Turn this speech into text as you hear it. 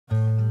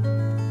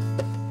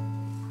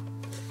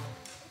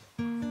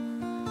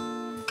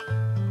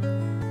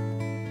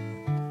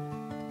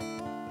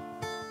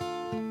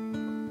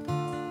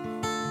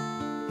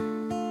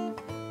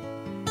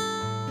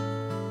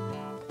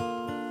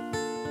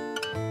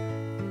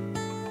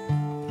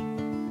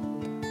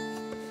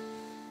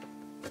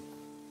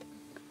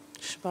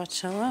Shabbat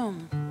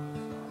Shalom.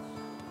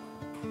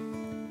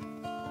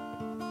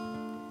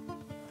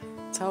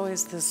 It's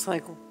always this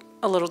like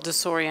a little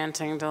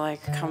disorienting to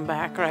like come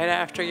back right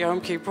after Yom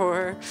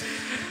Kippur.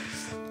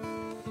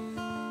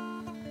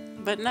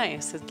 But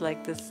nice, it's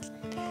like this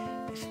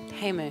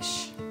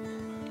Hamish.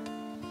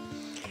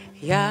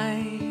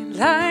 Yai,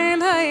 lai,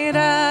 lai,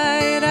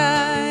 lai,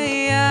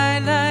 lai, yai,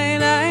 lai,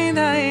 lai, lai,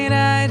 lai,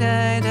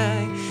 lai,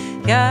 lai,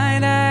 yai,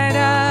 lai,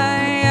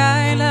 lai,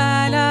 yai,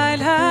 lai, lai,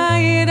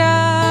 lai,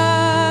 lai,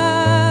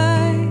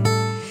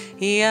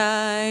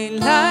 yai,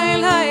 lai,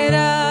 lai,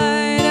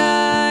 lai,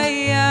 lai,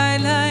 yai,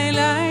 lai, lai,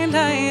 lai,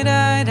 lai,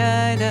 lai,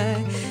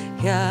 lai,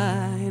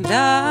 yai,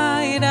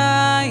 lai, lai,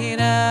 lai, lai,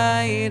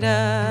 yai,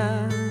 lai.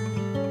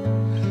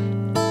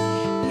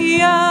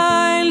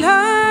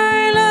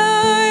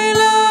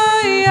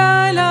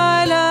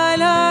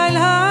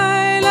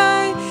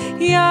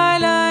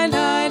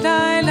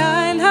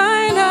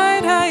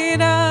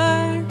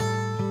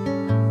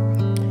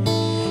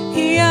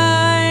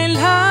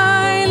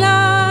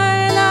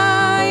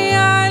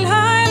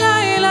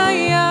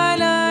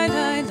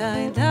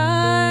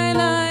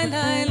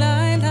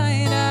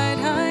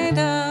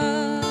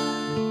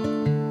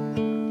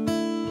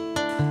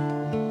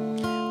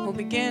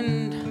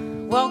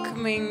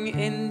 Welcoming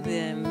in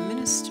the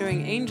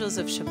Ministering Angels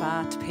of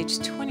Shabbat, page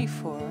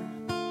 24.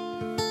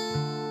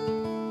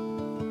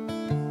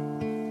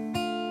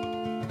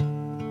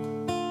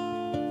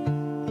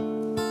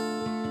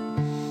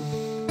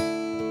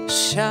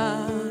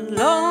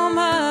 Shalom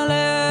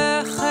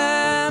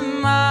Aleichem,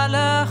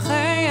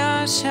 Malachei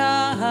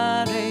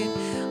Asharim,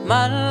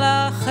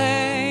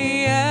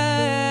 Malachei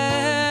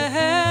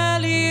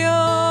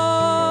Elyon,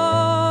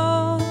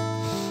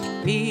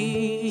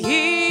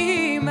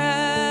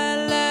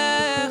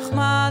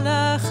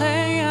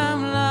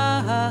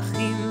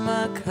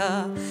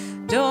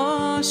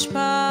 Kadosh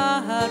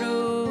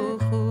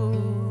Baruch Hu,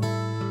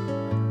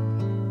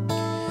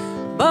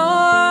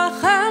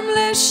 Boachem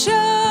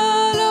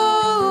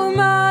Leshalom,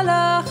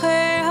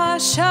 Malachei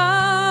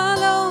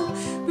Hashalom,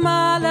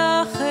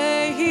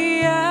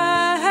 Malachei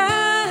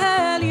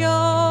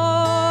Elyon,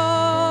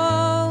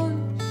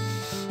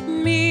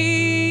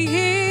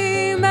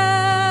 Mi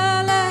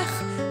Melech,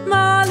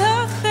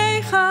 Malachei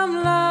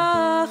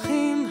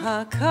Hamlachim,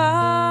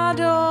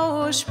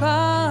 HaKadosh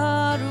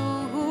Baruch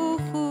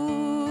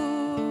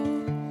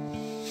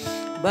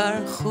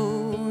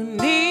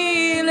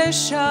Baruchuni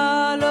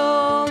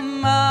leshalom,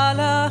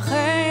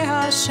 malachei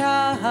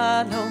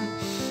hashalom,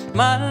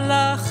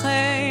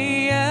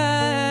 malachei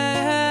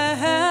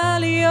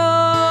elyon,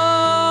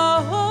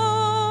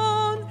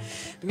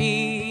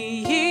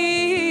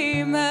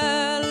 mi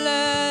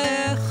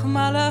melech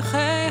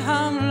malachei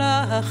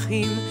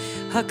hamlachim,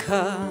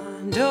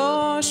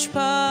 hakadosh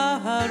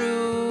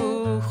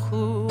baruch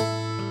hu,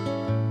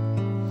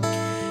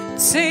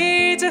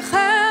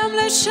 tzidchem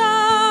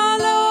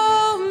leshalom,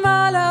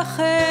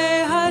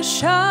 Malachei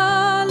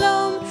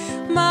Hashalom,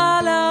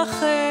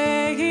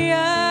 Malachei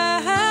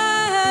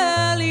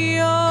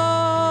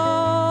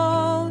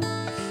Elyon,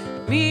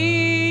 Mi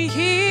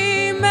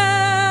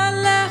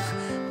Melech,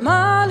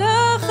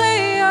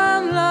 Malachei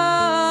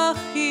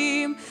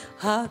Amlachim,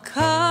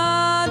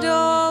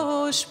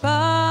 HaKadosh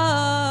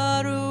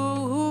Baruch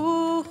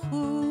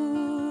Hu.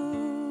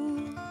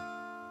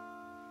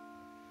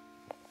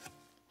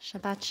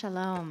 Shabbat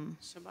Shalom.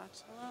 Shabbat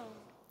Shalom.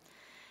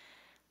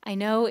 I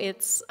know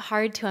it's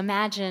hard to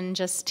imagine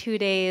just 2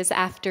 days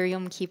after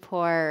Yom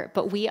Kippur,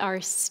 but we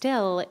are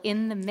still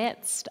in the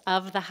midst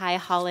of the high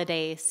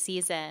holiday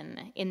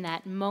season, in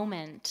that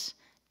moment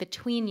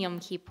between Yom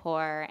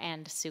Kippur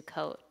and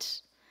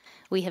Sukkot.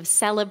 We have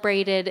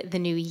celebrated the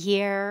new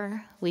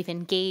year, we've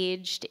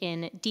engaged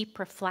in deep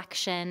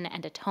reflection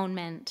and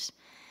atonement,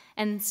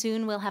 and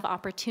soon we'll have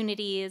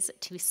opportunities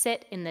to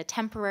sit in the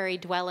temporary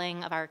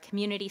dwelling of our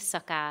community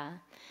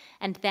sukkah,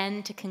 and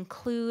then to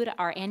conclude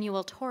our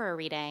annual Torah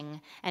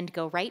reading and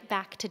go right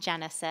back to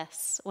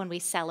Genesis when we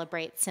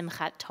celebrate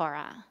Simchat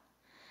Torah.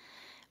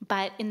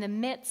 But in the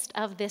midst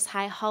of this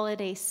high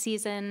holiday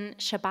season,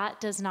 Shabbat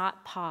does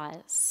not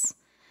pause.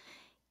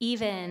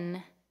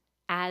 Even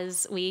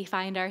as we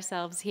find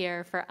ourselves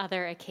here for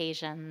other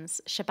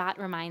occasions, Shabbat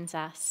reminds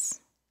us,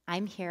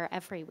 I'm here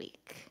every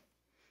week.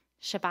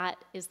 Shabbat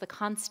is the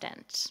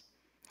constant.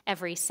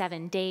 Every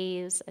 7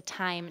 days, a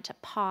time to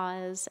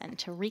pause and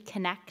to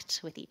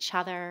reconnect with each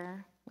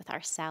other, with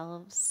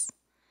ourselves.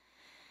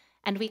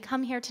 And we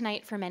come here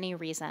tonight for many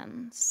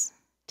reasons,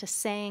 to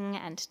sing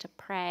and to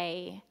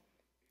pray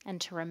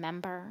and to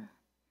remember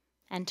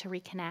and to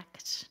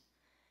reconnect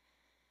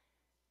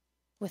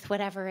with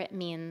whatever it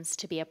means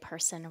to be a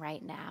person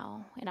right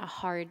now, in a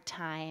hard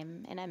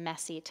time, in a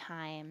messy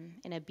time,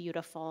 in a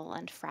beautiful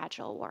and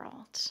fragile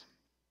world.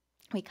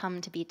 We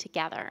come to be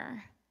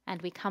together,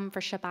 and we come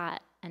for Shabbat,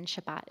 and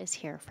Shabbat is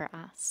here for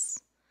us.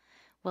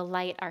 We'll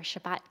light our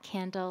Shabbat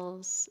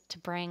candles to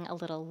bring a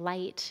little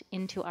light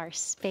into our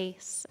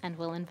space, and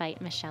we'll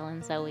invite Michelle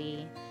and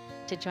Zoe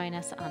to join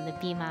us on the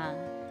bima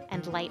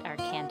and light our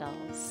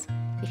candles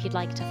If you'd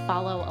like to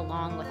follow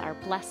along with our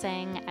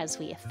blessing as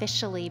we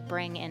officially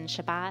bring in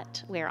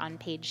Shabbat, we're on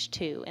page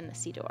 2 in the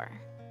Siddur.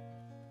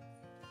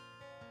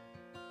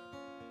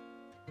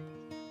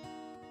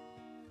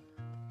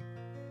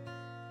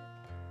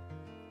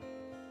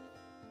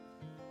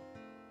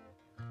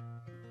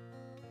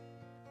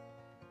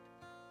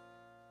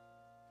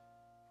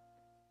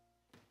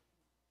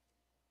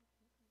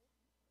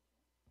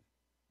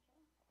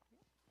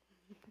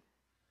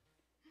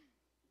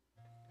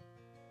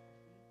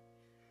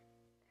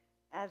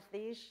 As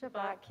these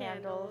Shabbat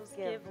candles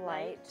give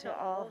light to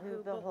all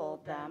who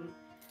behold them,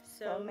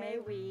 so may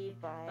we,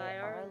 by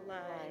our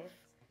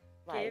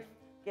life,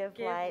 give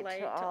light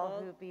to all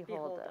who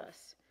behold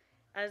us.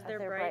 As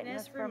their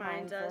brightness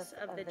reminds us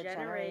of the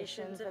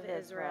generations of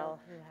Israel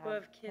who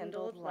have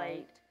kindled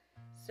light,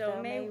 so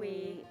may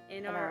we,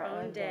 in our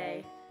own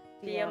day,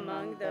 be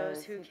among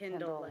those who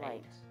kindle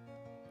light.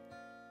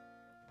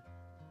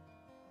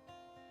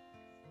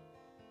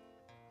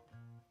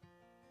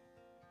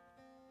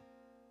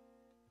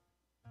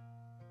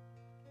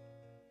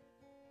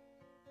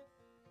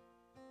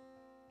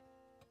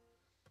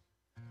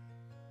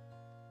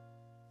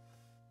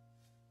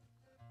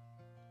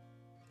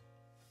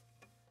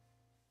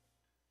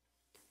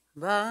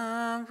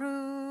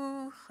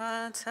 Baruch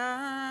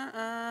atah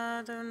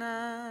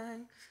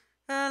Adonai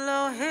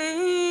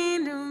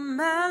Eloheinu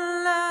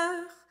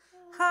melech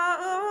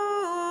haolam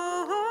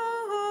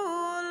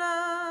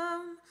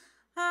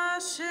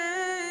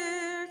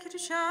asher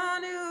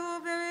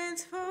kiddushanu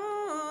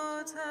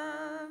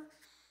b'mitzvotav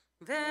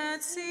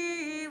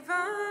v'tzivanu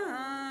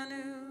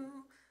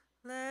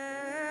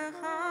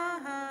lecha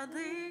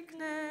hadlik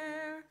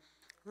ner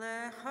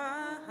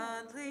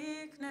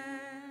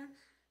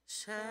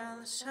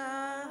Shel Shabbat.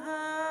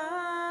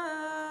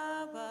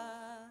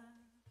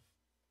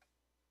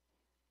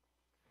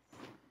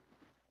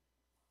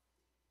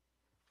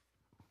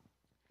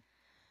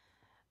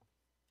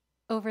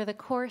 Over the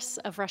course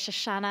of Rosh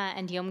Hashanah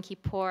and Yom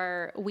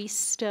Kippur, we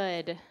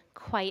stood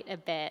quite a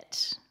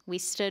bit. We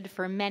stood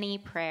for many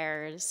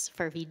prayers,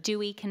 for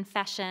Vidui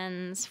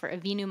confessions, for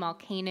Avinu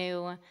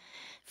Malkeinu,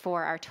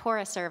 for our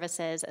Torah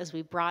services as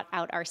we brought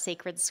out our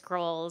sacred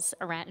scrolls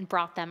and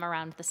brought them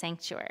around the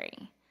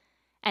sanctuary.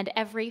 And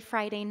every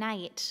Friday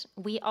night,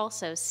 we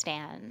also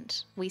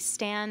stand. We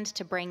stand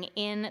to bring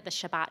in the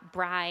Shabbat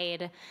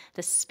bride,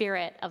 the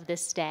spirit of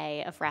this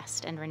day of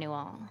rest and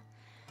renewal.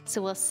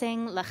 So we'll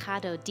sing Lecha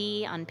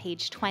Dodi on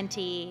page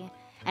 20,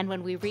 and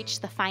when we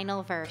reach the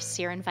final verse,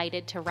 you're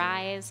invited to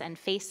rise and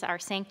face our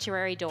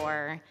sanctuary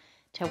door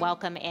to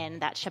welcome in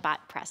that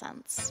Shabbat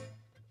presence.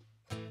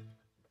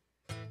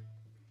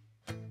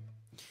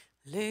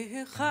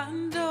 Lecha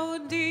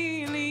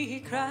Dodi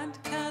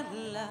likrat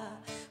kala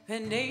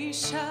Pnei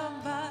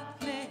Shabbat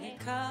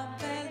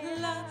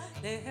nekabela,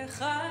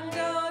 lecha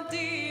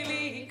dodi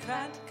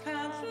likrat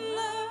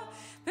kala.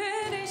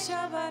 Pnei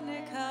Shabbat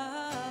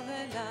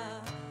nekabela,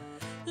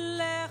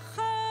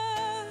 lecha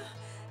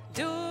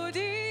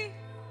dodi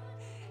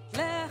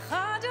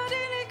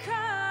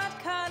likrat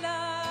kala.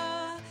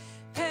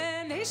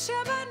 Pnei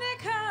Shabbat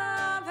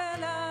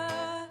nekabela,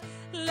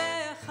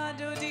 lecha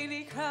dodi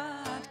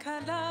likrat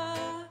kala.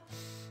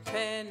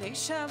 Pnei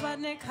Shabbat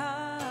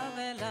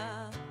nekabela.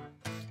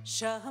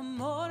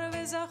 Shamor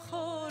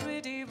v'zachor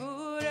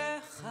v'dibur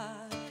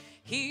echad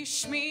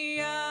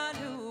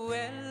Hishmiyanu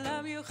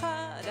elam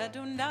yuchad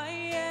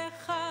Adonai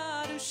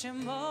echad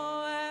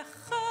U'shemo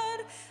echad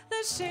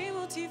L'shem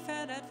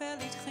u'tiferet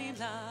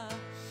v'litchila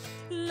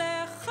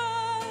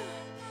Lecha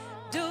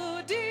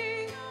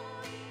dodi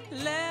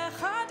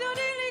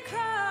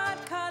likrat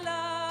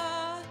kala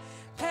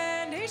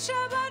Pnei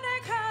Shabbat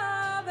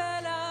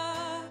nekabela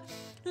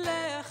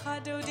Lecha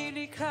dodi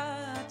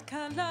likrat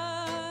kala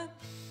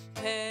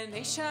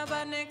Pnei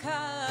Shabbat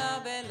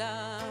nekabela,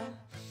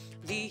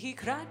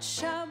 likrat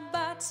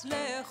Shabbat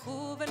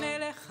lechu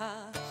v'nelecha,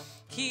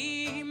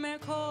 ki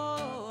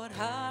mekor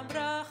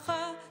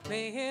habracha,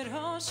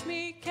 merosh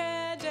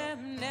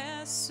mikedem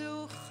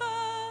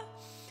nesucha,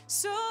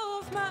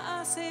 sof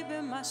ma'aseh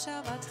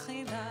b'mashavat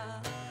chila.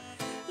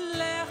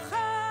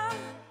 Lecha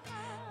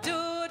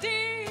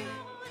dodi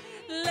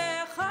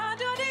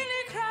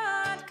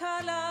likrat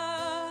kala,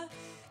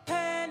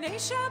 Pnei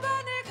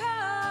Shabbat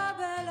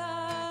nekabela.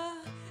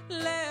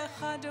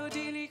 Lecha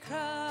dodi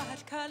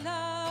likrat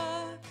kala,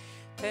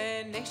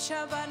 Pnei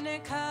Shabbat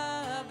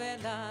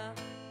nekabela.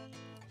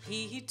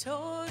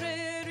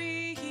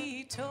 Hitoreri,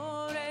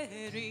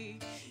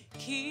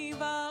 ki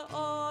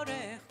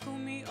ba'orech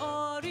kumi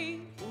ori,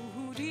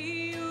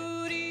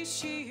 uri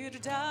shir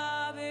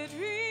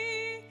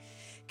daberi,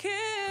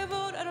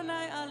 kevod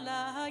Adonai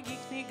Allah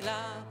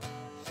yiknigla.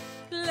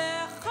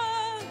 Lecha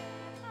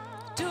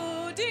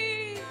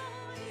dodi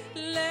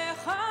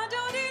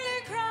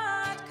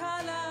likrat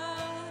kala.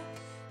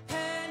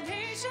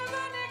 Pnei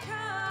Shabbat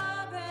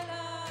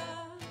nekabela,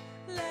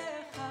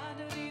 lecha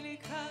dodi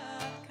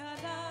likrat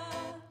kala.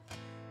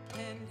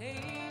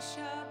 Pnei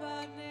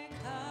Shabbat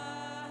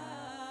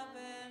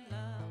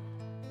nekabela.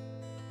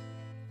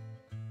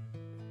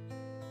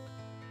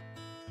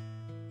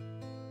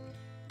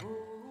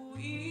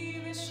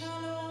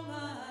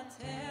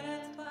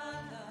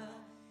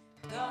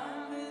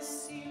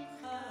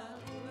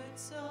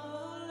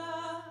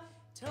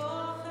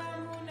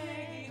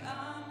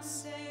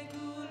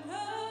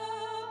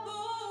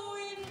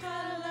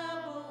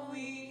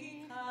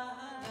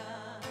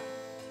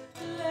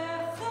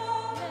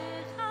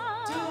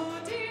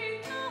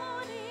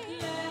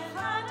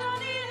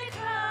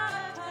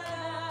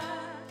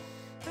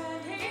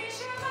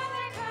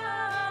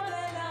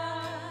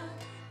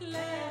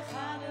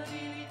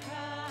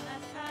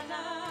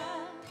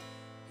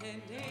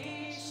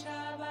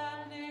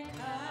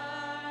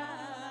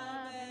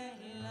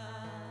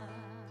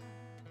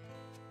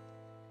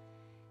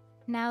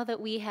 Now that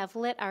we have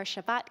lit our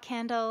Shabbat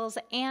candles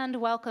and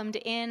welcomed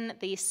in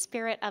the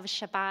spirit of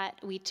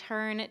Shabbat, we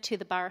turn to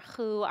the Baruch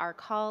Hu, our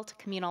call to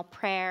communal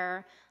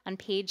prayer, on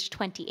page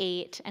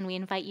 28, and we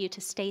invite you to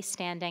stay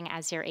standing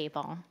as you're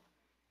able.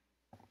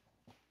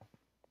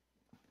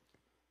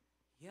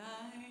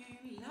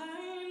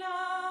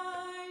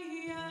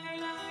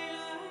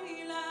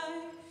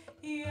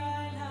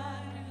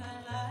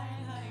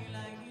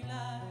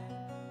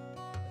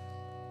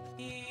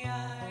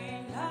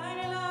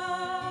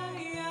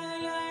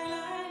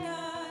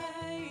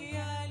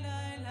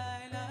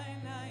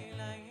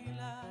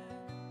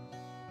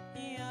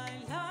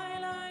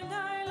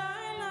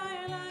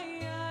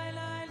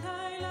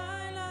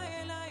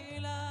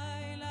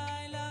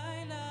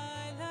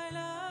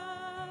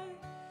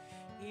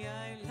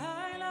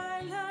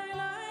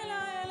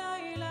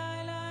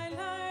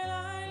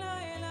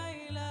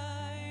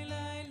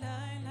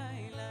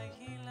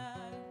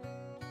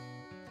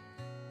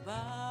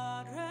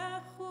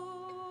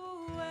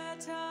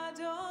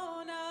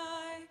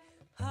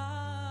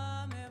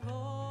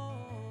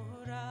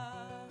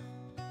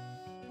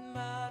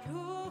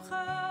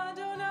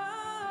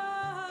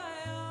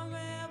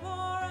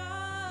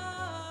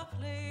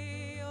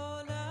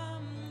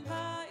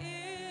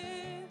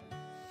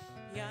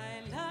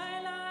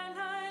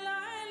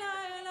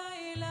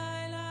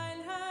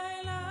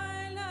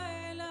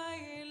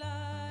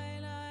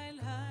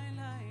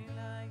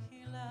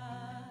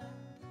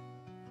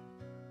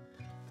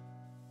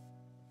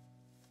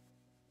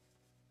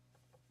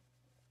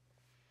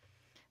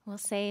 We'll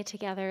say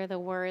together the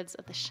words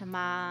of the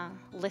Shema,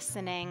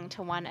 listening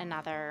to one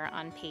another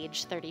on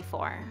page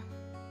 34.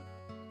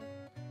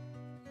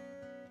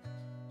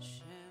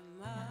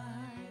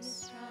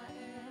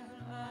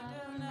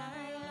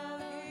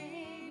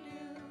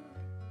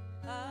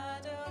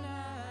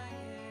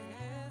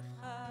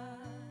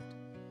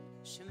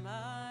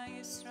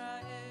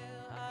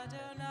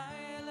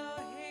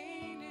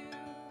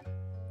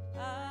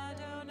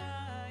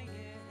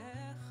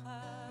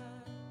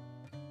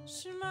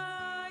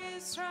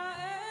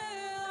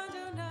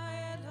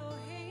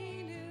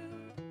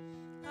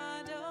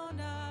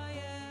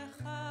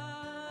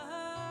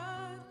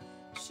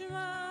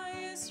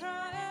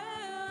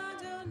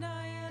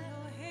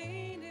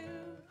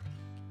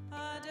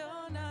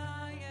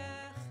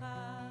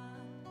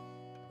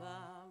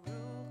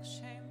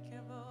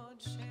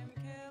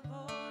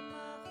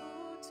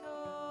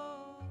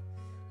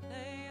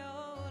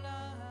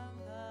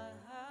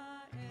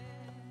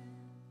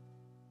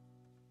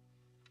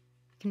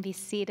 You can be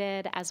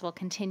seated as we'll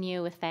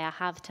continue with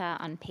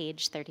Ve'ahavta on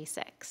page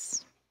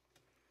 36.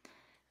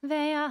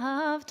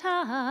 ואהבת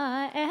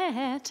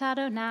את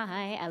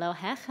אדוני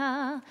אלוהיך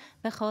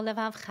בכל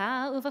לבבך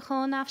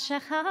ובכל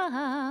נפשך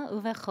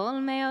ובכל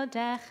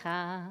מאודיך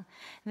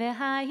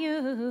והיו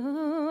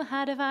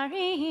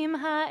הדברים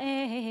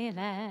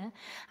האלה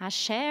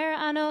אשר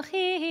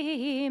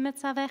אנוכי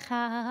מצווך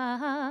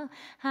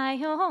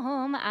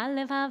היום על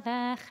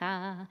לבביך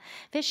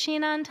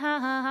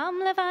ושיננתם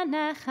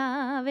לבניך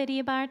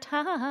ודיברת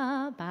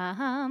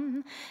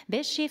בם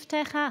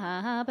בשבתך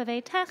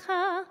בביתך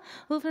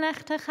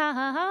ובלכתך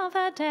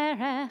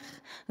בדרך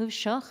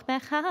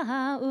ובשוכבך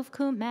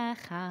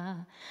ובקומך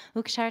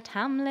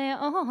וקשרתם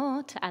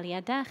לאות על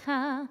ידך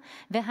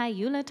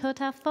והיו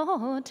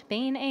לטוטפות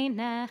בין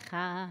עיניך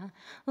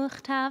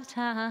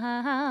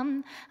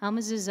וכתבתם על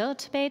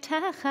מזוזות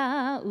ביתך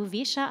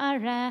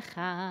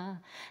ובשעריך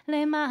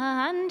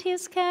למען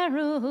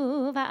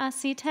תזכרו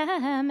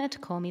ועשיתם את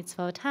כל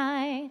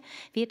מצוותי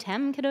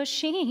והייתם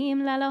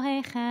קדושים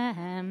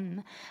לאלוהיכם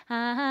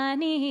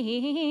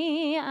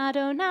אני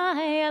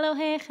אדוני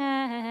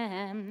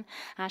אלוהיכם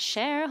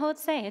אשר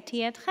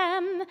הוצאתי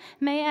אתכם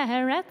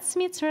מארץ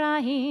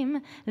מצרים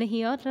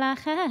להיות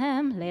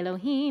לכם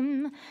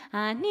לאלוהים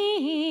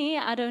אני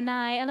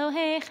אדוני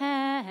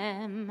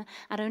אלוהיכם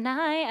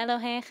אדוני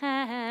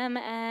אלוהיכם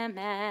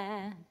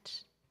אמת.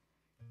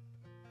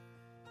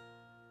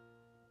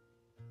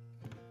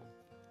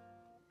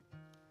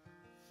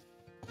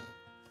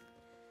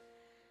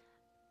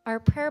 Our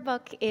prayer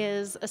book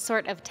is a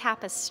sort of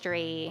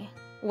tapestry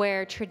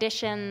where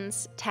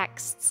traditions,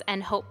 texts,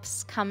 and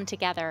hopes come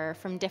together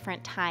from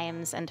different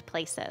times and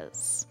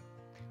places.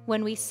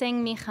 When we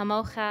sing Mi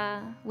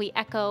Chamocha, we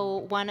echo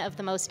one of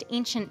the most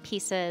ancient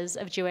pieces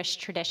of Jewish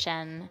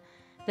tradition,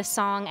 the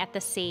Song at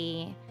the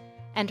Sea,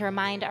 and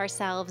remind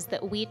ourselves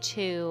that we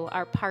too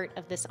are part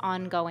of this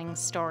ongoing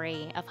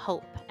story of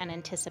hope and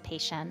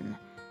anticipation.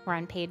 We're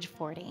on page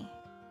 40.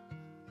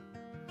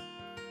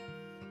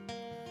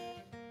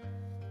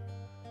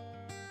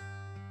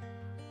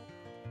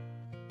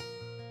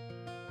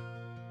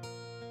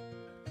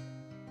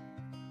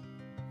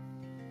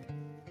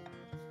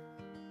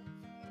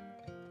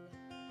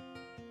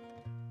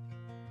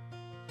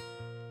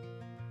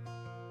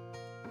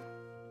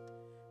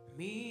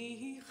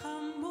 מי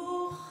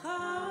כמוך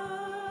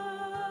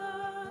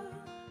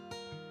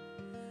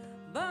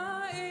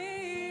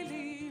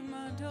באלים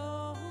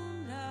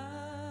אדוני,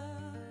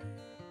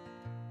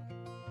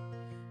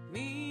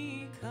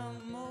 מי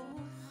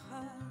כמוך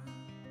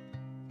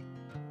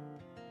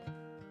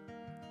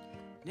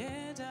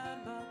נהדר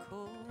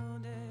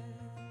בקודש,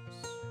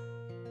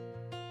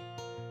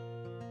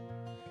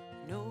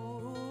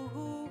 נורא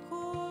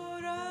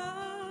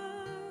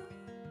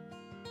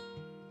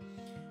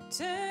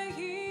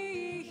תהי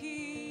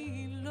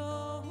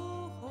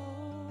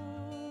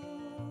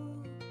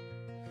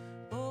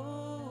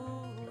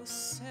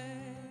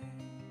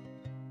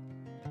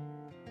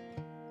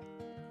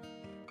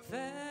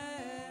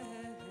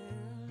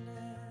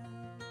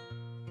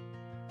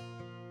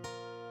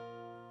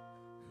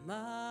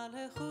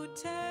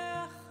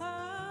מלכותך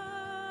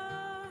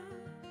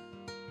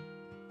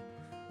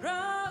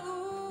ראו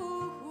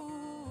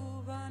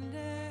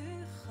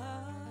בניך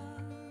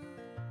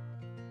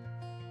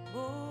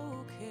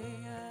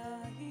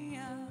בוקע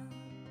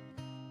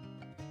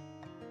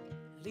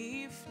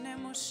לפני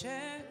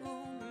משה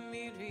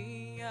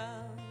ומרים,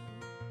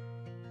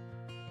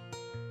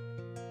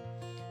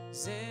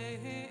 זהי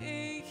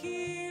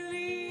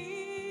לי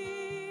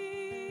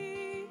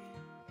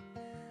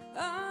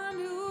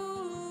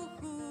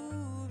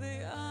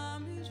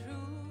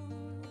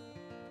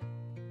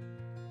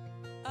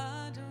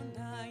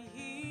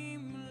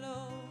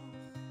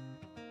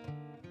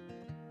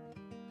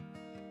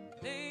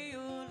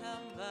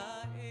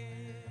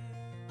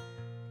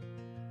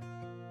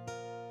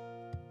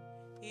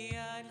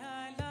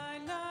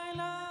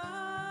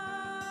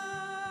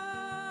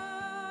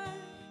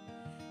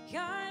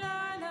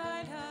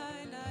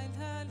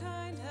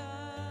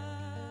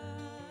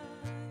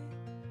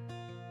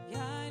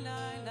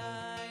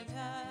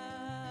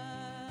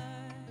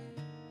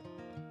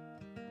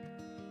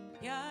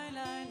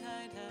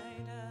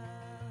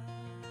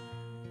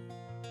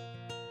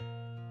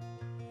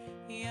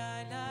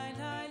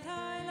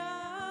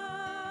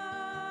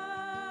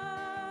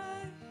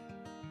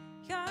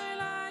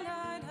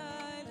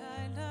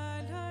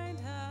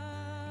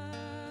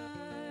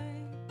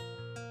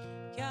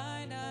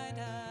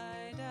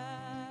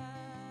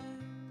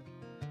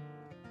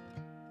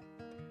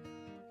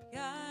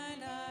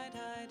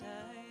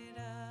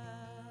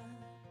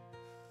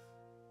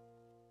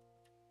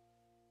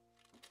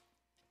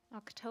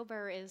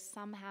October is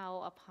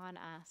somehow upon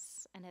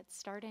us, and it's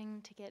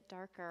starting to get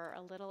darker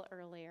a little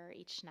earlier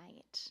each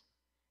night.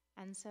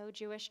 And so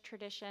Jewish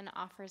tradition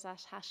offers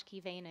us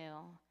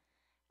Hashkivenu,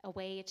 a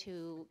way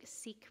to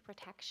seek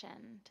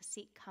protection, to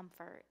seek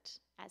comfort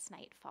as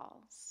night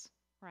falls.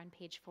 We're on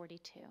page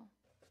 42.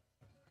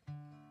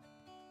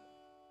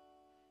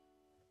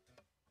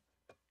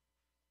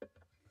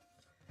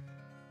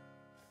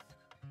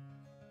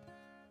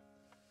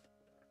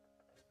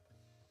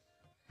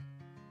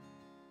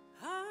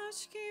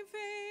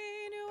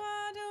 Hashkivenu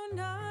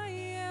Adonai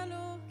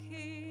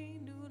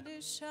Elokeinu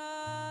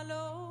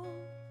l'shalom,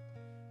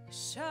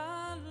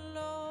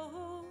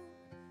 shalom,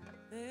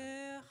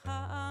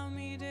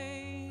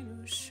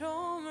 v'cha'amidenu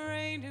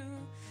shomreinu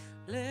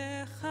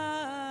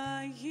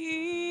l'chaim,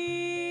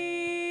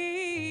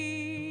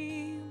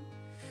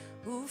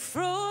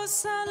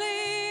 ufros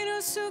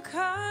aleinu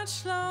sukat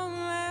shalom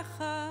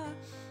lecha,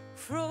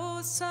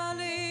 ufros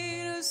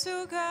aleinu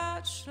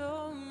sukat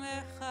shalom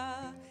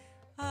lecha.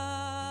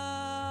 Amen.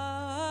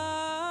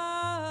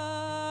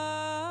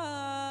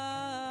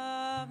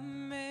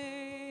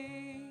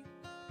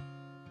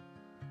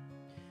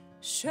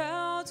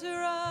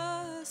 Shelter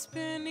us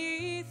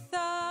beneath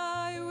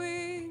thy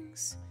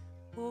wings,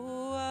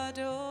 O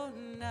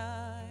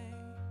Adonai.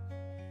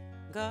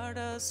 Guard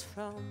us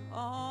from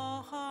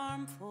all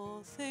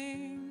harmful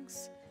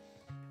things,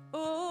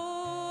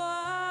 O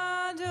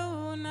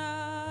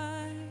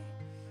Adonai.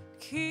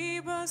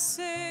 Keep us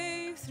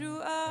safe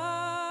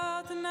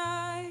throughout the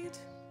night,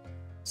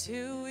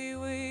 till we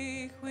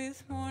wake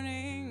with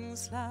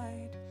morning's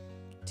light.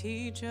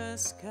 Teach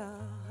us,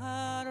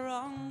 God,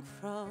 wrong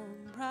from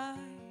right.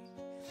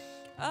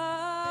 Amen.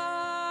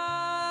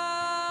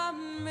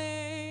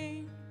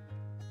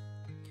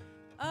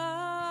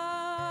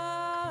 Amen.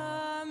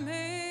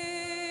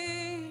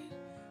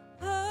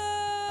 Amen.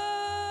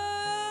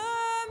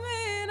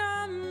 Amen.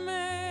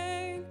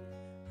 Amen.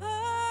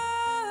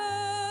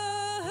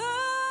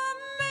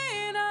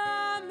 Amen.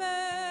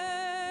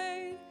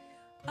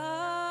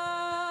 Amen.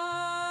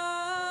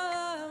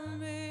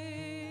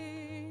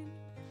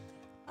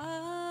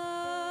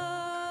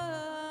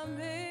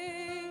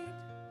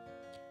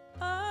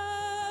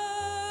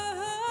 Amen.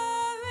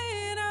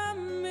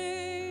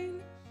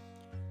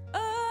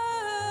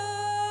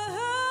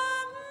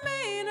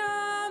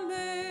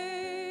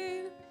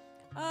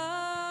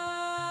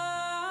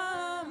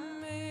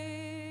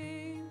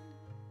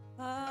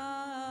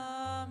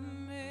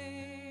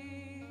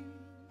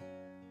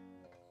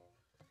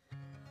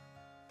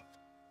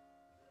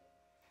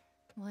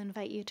 We'll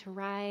invite you to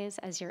rise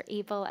as you're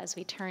able as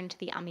we turn to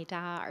the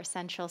Amidah, our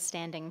central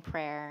standing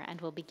prayer, and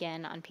we'll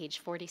begin on page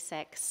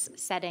 46,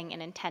 setting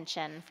an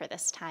intention for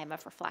this time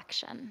of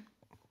reflection.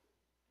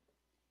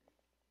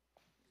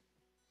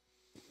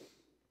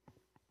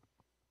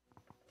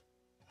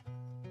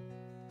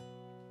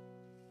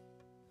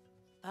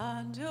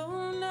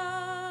 Adonai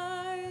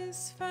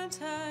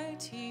sfatai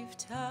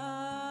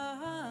tiftach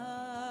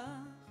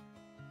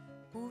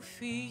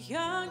ufi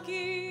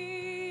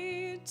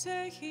yagid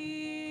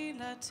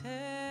tehilatecha.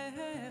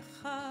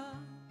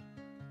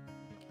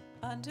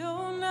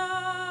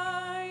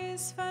 Adonai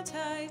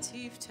sfatai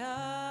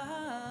tiftach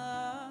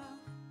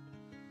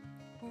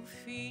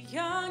ufi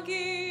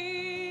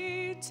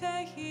yagid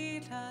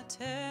tehilatecha.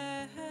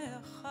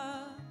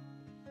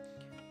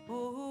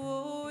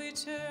 Oh,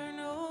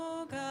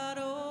 eternal God,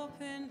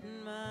 open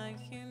my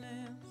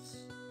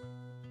lips,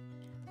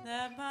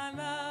 that my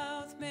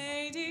mouth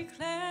may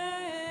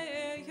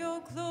declare your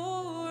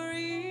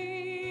glory.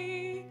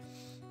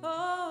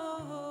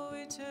 Oh,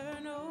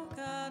 eternal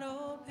God,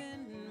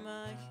 open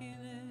my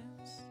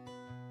lips,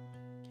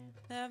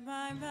 that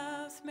my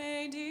mouth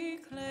may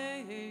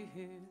declare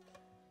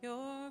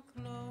your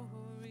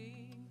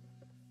glory.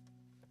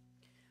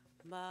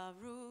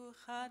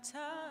 Baruch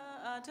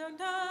atah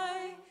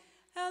Adonai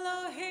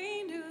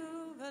Eloheinu,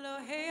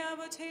 Elohei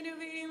Avotenu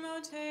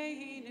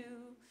v'Imotenu,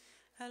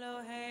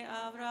 Elohei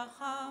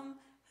Avraham,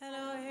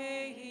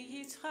 Elohei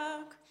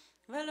Yitzchak,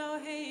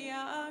 Elohei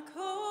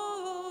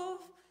Yaakov,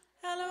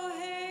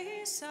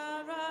 Elohei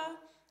Sarah,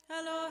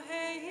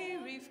 Elohei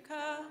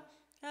Rivka,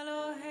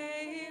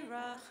 Elohei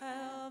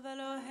Rachel,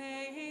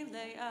 Elohei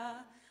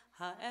Leah,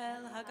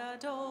 Ha'el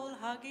Hagadol,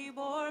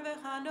 Hagibor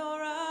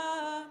v'Hanora,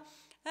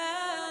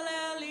 El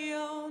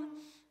Elyon,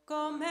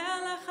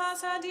 Gomel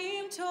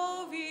Chasadim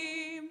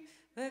Tovim,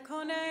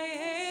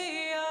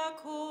 Vekonei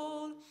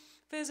Akol,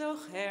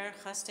 Vezocher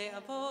Chaste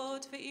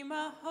Avot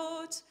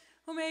Ve'imahot,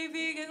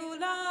 Umevi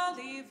Geula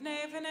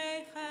Livnei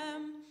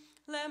V'nechem,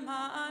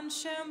 Lema'an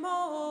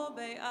Shemo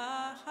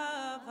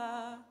Be'ahava,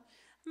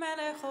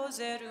 Melech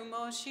Ozer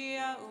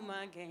U'Moshia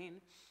U'Magen,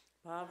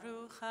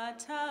 Baruch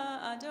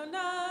atah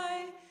Adonai,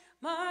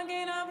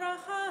 Magen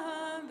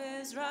Abraham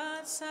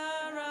Bezrat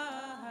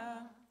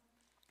Sarah.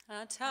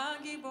 Ata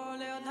gibor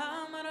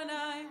leolam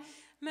Adonai,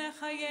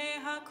 mechaye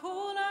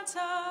hakol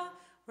ata,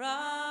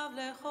 Rav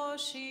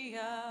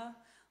lechoshia,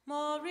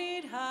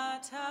 morid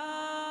hata,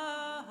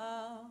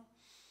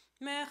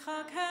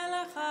 mechakel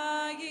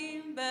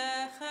lechayim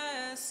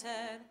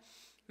bechesed,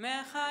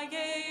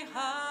 mechaye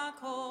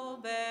hakol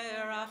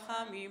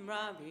berachamim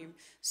rabim,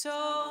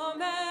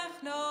 somech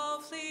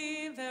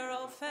noflim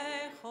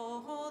verofech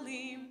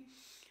holim,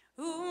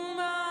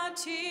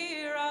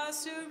 umatir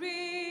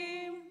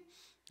asurim,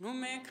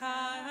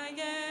 Umekayem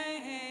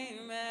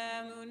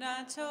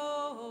emunato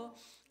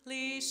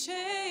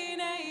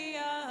lishenei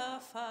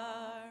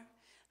afar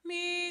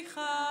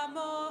micha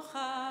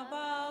mocha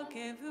bal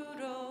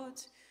kevurot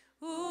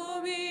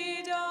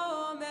umido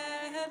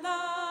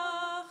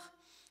melach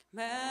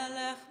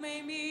melech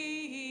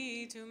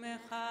meimit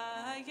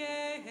umechaye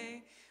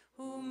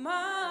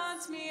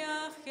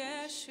umatzmiach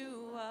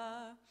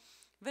Yeshua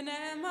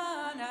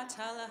v'ne'eman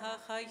atal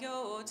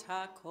hachayot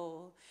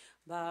hakol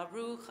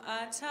Baruch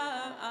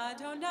atah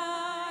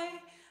Adonai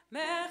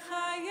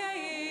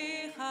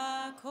mechayei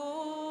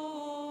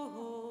hakol.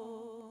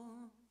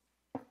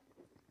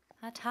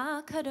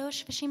 Ata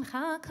kadosh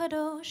v'shimcha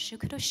kadosh,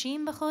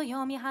 u'kadoshim b'chol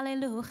yom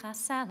yehalelucha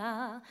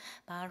sala.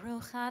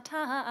 Baruch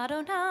ata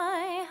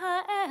Adonai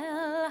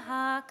ha'el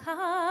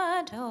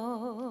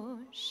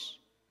hakadosh.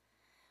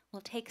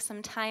 We'll take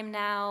some time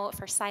now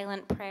for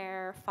silent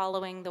prayer,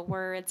 following the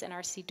words in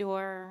our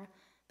Siddur,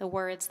 the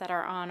words that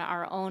are on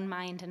our own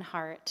mind and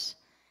heart,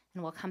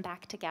 and we'll come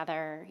back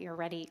together.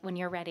 When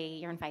you're ready,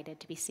 you're invited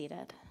to be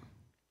seated.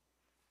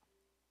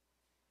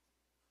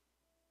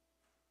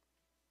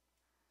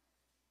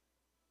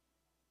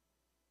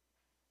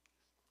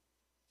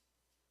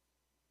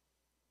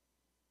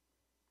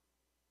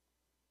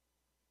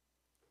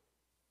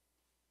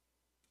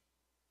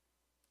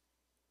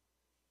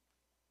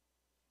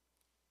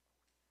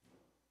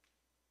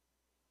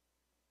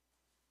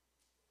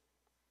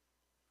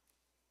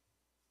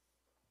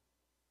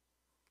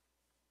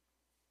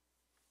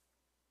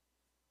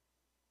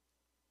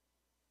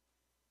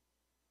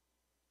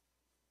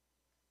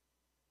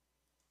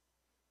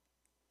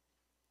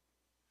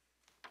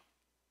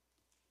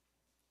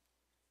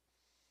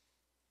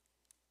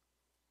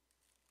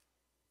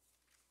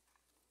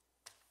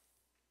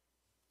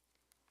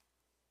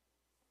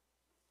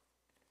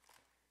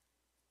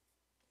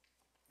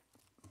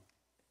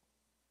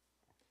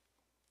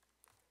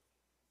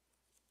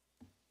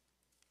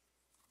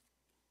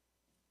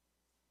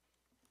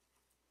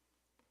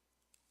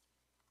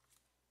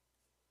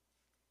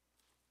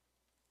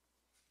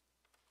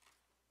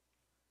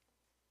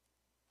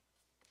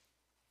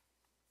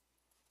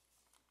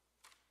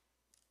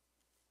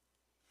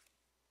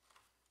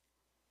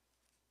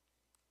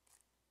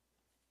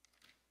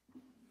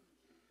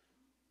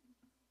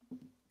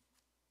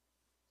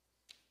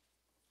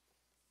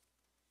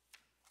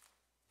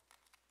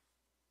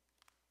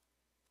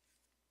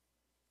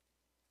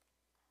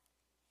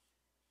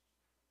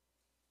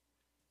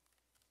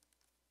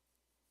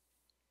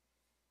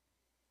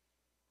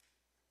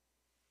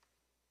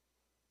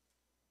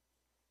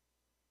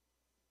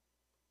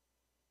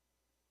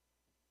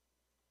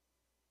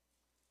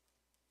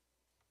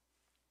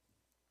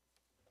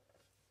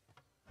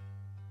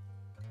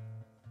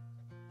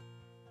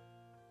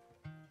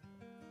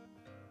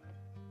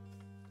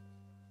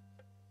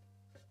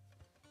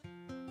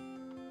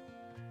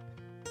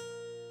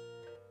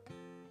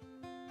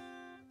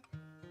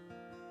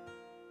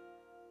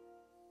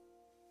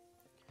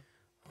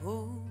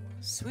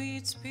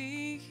 Sweet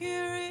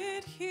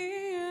Spirit,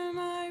 hear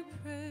my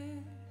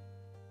prayer.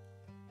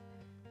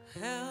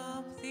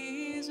 Help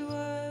these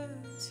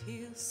words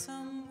heal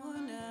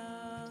someone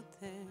out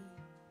there.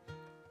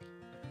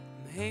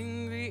 I'm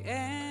angry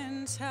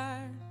and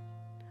tired.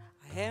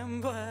 I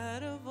am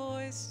but a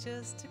voice,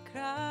 just a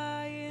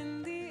cry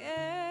in the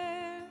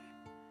air.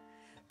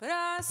 But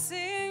I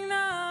sing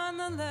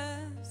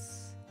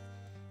nonetheless,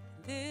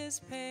 this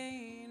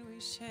pain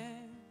we share.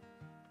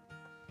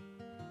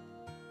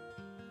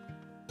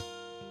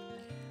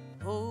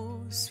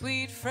 Oh,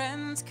 sweet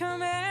friends,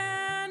 come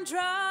and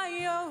dry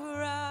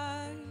your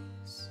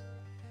eyes.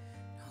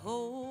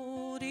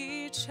 Hold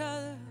each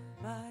other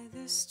by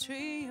this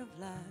tree of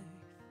life.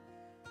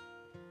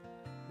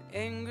 I'm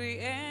angry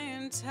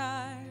and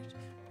tired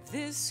of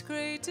this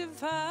great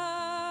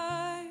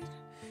divide,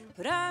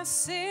 but I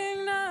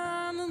sing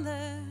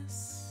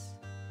nonetheless,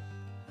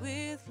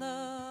 with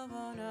love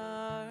on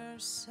our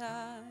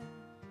side.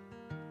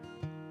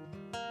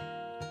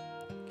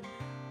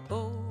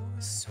 Oh,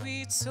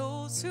 sweet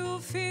souls who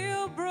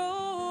feel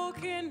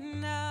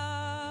broken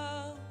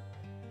now,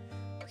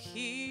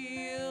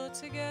 heal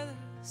together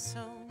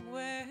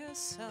somewhere,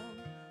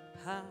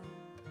 somehow.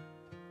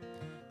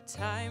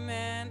 Time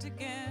and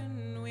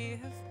again we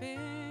have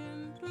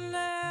been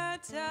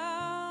let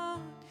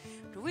down,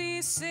 but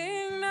we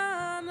sing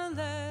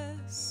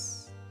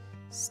nonetheless,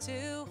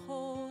 still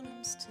whole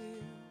and still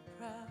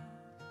proud.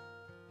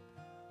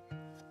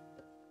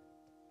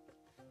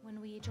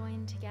 When we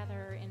join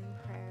together in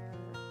prayer,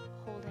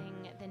 holding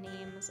the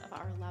names of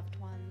our loved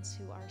ones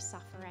who are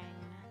suffering,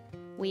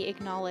 we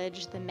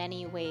acknowledge the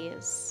many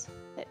ways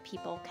that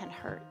people can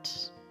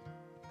hurt.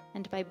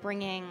 And by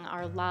bringing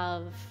our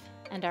love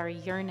and our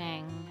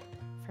yearning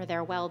for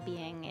their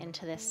well-being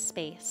into this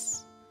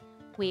space,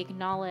 we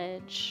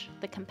acknowledge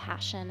the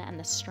compassion and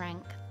the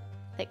strength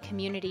that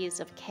communities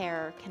of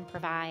care can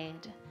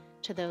provide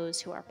to those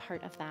who are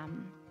part of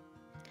them.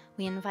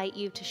 We invite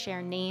you to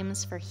share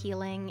names for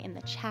healing in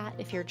the chat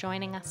if you're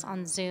joining us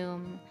on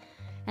Zoom.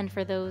 And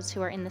for those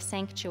who are in the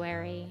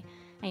sanctuary,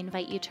 I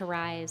invite you to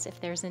rise if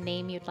there's a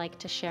name you'd like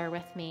to share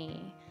with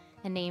me,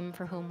 a name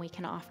for whom we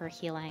can offer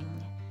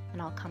healing,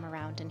 and I'll come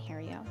around and hear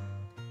you.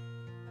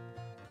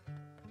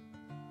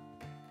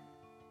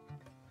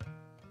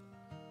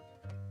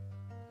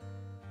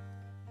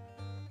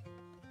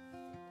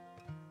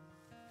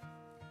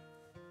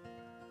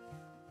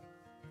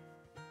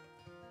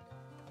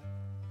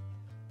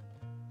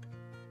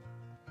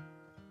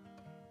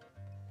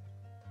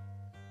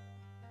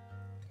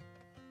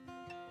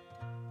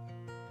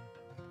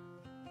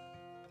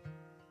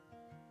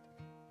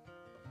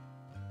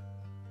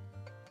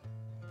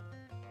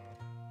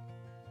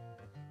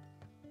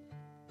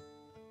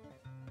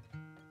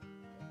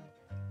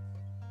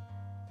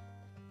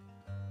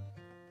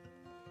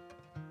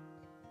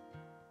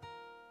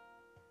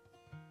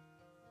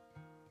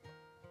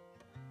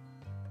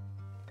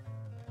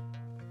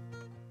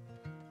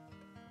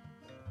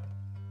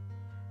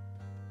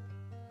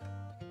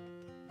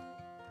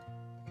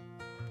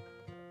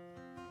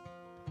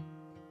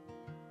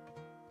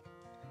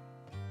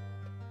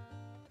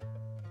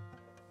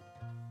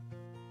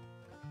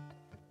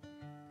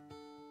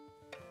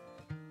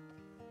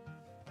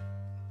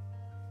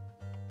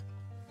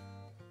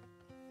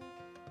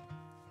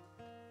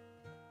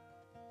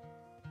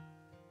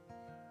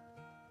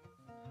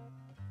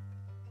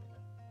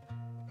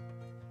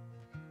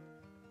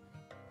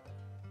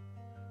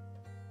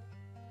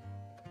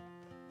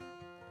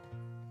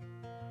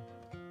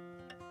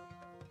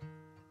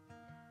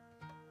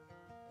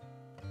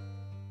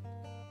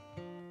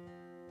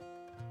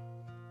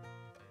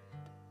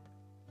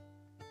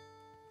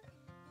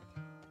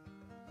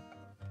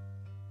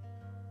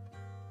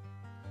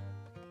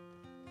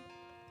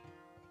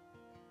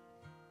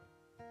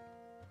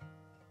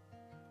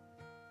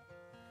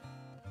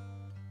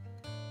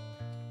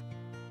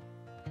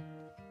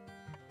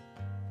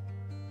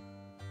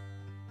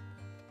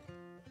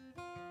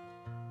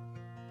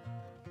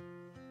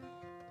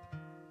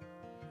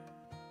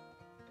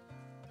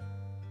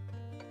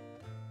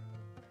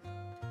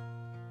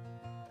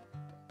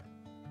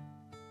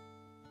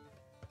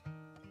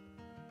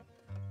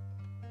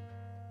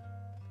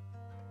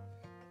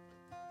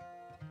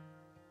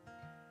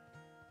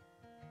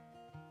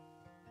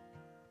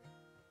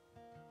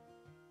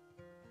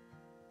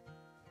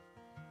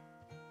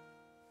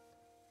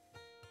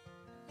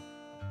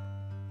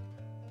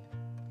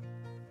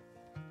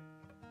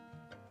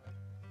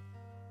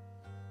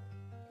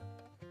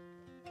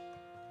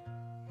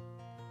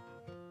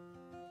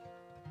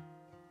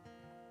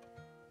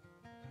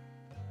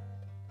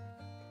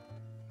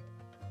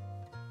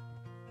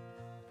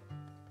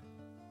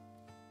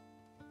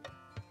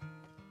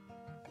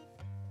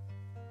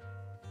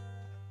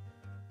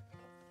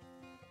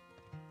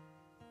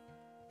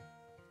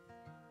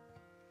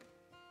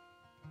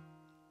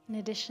 In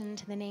addition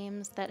to the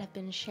names that have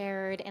been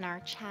shared in our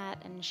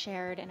chat and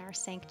shared in our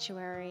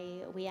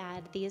sanctuary, we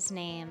add these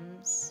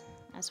names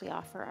as we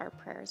offer our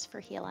prayers for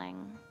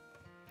healing.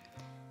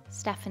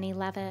 Stephanie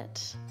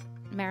Levitt,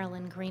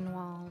 Marilyn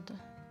Greenwald,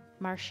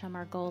 Marcia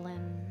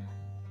Margolin,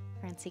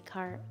 Francie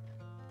Karp,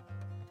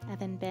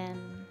 Evan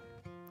Bin,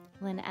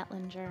 Lynn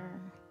Ettlinger,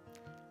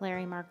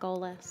 Larry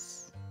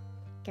Margolis,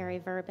 Gary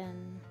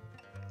Verbin,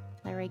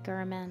 Larry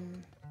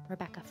Gurman,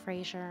 Rebecca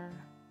Frazier,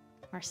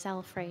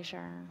 Marcel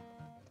Frazier,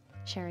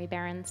 Sherry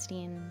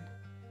Berenstein,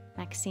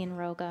 Maxine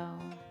Rogo,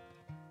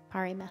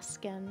 Ari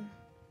Meskin,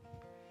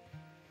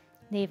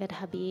 David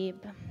Habib,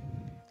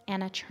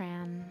 Anna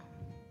Tran,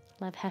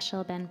 Lev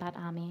Heschel Ben Bat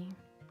Ami,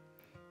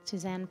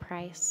 Suzanne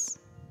Price,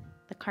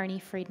 the Carney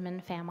Friedman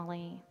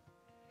family,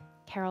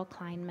 Carol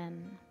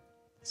Kleinman,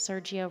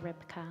 Sergio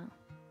Ribka,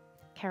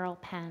 Carol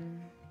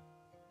Penn,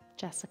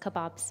 Jessica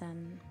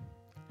Bobson,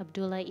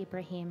 Abdullah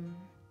Ibrahim,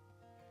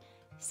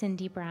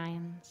 Cindy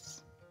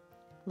Brines,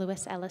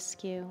 Louis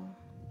Eliscu,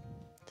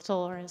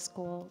 Dolores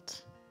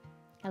Gould,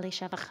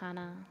 Elisha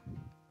Vachana,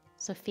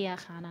 Sophia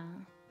Khana,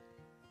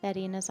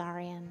 Betty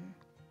Nazarian,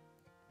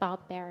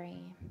 Bob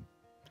Berry,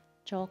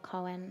 Joel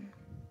Cohen,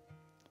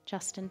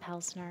 Justin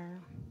Pelsner,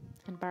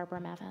 and Barbara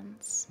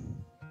Mevans.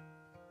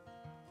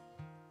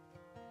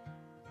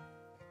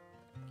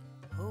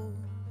 Oh,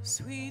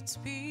 sweet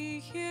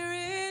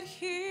Spirit,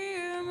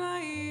 hear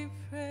my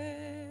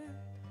prayer.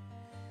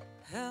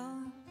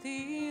 Help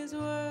these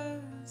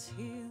words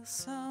heal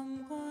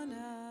someone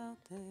out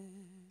there.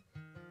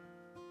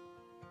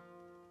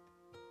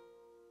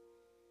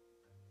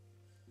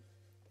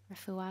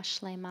 Refuah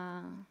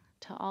Shlema,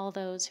 to all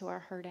those who are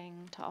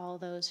hurting, to all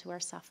those who are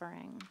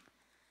suffering,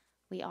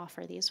 we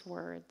offer these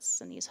words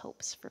and these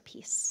hopes for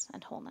peace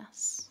and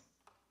wholeness.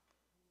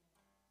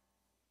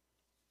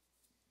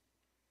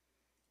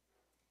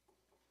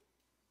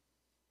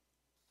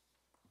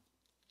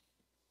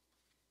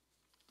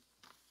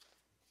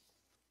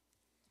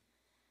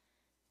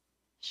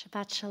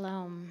 Shabbat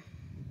Shalom.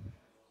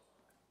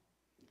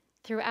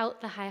 Throughout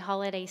the high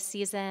holiday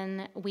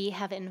season, we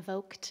have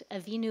invoked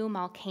Avinu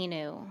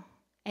Malkeinu,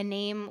 a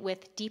name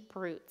with deep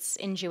roots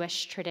in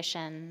Jewish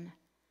tradition,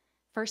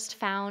 first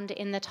found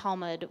in the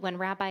Talmud when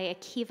Rabbi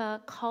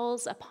Akiva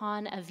calls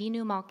upon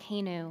Avinu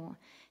Malkeinu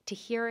to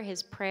hear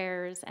his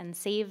prayers and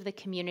save the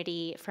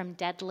community from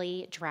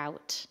deadly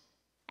drought,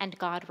 and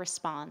God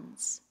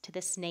responds to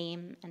this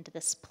name and to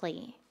this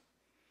plea.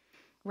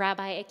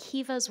 Rabbi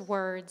Akiva's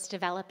words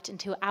developed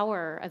into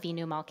our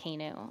Avinu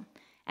Malkeinu,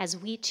 as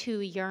we too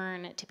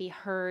yearn to be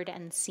heard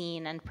and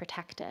seen and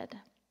protected.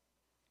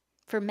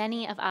 For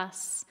many of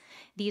us,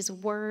 these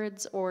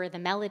words or the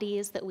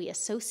melodies that we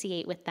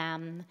associate with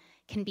them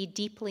can be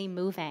deeply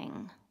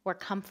moving or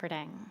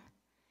comforting.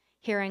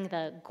 Hearing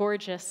the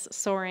gorgeous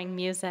soaring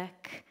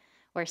music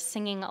or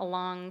singing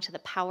along to the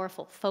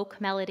powerful folk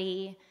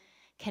melody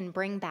can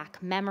bring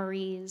back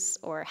memories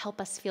or help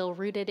us feel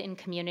rooted in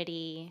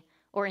community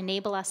or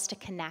enable us to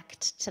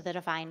connect to the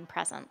divine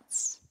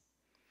presence.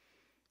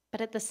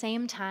 But at the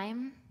same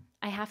time,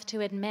 I have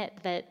to admit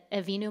that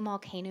Avinu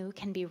Malkeinu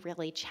can be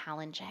really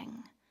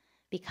challenging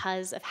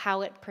because of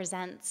how it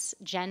presents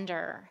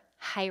gender,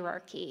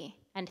 hierarchy,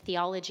 and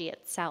theology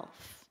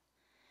itself.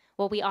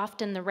 While we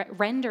often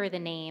render the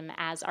name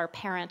as our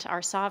parent,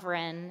 our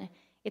sovereign,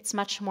 it's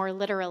much more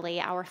literally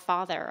our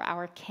father,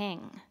 our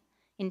king,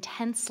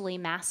 intensely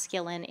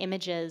masculine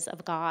images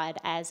of God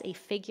as a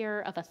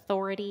figure of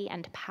authority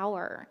and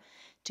power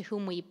to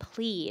whom we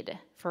plead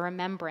for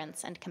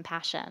remembrance and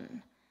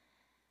compassion.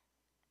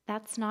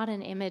 That's not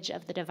an image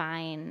of the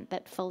divine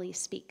that fully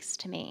speaks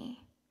to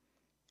me.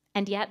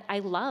 And yet I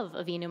love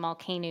Avinu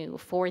Malkeinu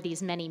for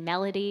these many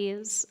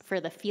melodies, for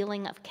the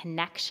feeling of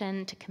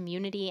connection to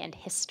community and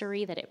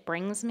history that it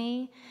brings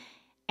me,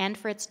 and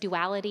for its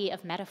duality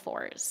of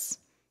metaphors,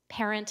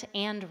 parent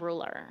and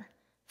ruler,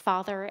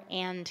 father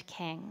and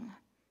king,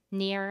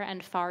 near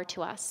and far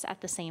to us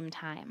at the same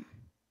time.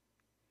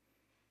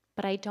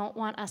 But I don't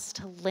want us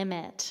to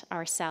limit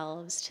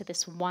ourselves to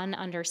this one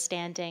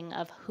understanding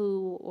of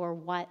who or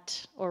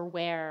what or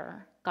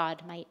where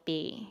God might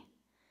be.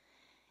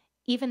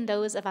 Even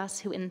those of us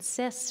who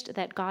insist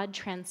that God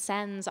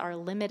transcends our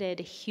limited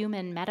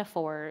human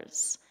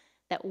metaphors,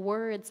 that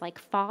words like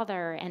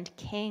Father and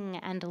King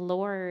and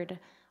Lord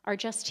are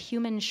just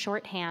human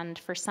shorthand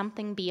for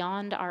something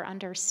beyond our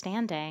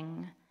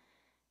understanding,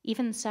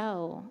 even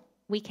so,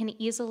 we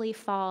can easily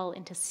fall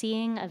into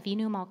seeing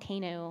Avinu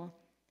Malkeinu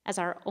as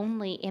our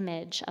only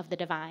image of the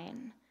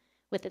divine,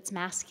 with its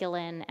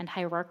masculine and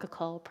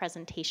hierarchical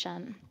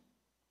presentation.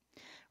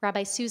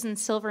 Rabbi Susan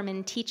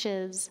Silverman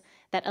teaches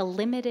that a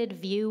limited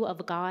view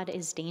of God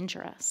is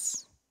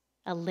dangerous.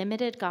 A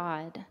limited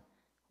God,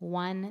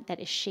 one that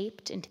is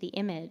shaped into the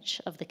image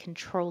of the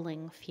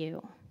controlling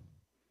few.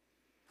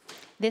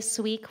 This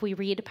week we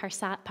read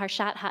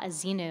Parshat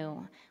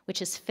Ha'azinu,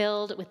 which is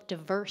filled with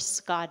diverse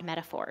God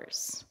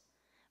metaphors.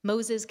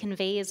 Moses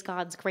conveys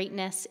God's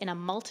greatness in a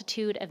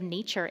multitude of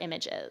nature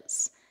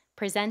images,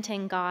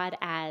 presenting God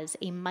as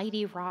a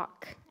mighty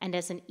rock and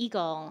as an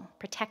eagle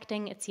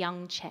protecting its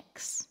young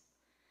chicks.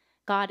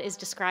 God is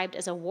described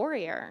as a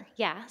warrior,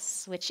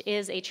 yes, which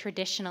is a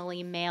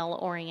traditionally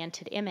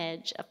male-oriented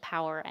image of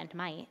power and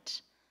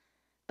might.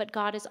 But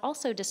God is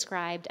also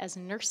described as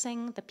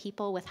nursing the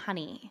people with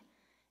honey,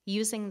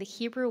 using the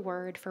Hebrew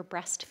word for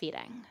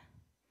breastfeeding.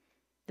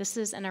 This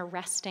is an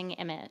arresting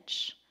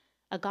image,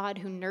 a God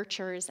who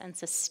nurtures and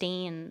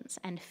sustains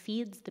and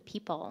feeds the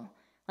people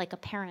like a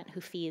parent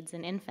who feeds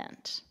an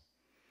infant.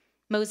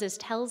 Moses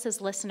tells his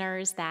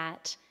listeners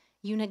that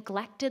you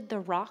neglected the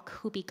rock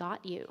who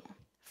begot you,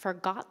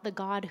 forgot the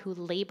God who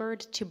labored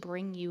to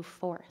bring you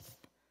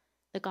forth,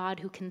 the God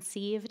who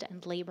conceived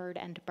and labored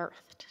and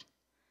birthed.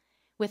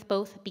 With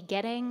both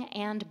begetting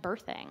and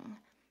birthing,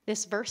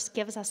 this verse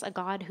gives us a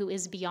God who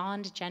is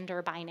beyond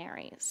gender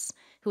binaries,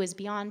 who is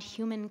beyond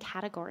human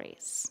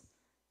categories,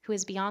 who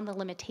is beyond the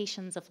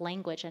limitations of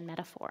language and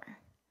metaphor.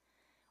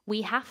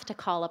 We have to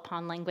call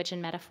upon language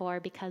and metaphor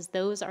because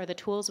those are the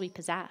tools we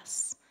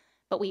possess,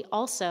 but we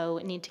also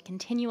need to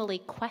continually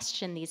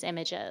question these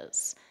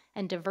images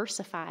and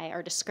diversify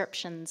our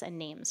descriptions and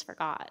names for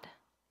God.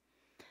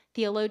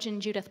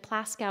 Theologian Judith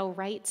Plaskow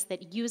writes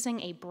that using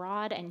a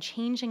broad and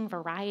changing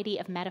variety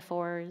of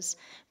metaphors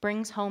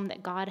brings home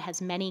that God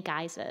has many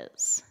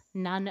guises,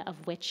 none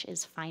of which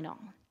is final.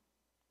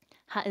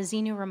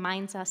 Ha'azinu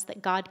reminds us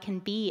that God can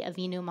be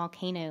Avinu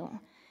Malkeinu,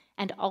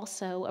 and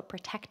also a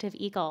protective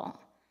eagle,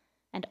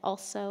 and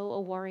also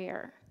a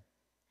warrior,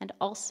 and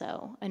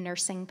also a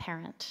nursing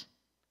parent,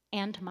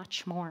 and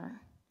much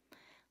more.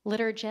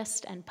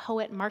 Liturgist and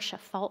poet Marcia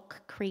Falk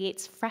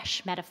creates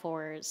fresh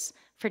metaphors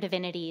for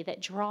divinity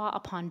that draw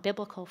upon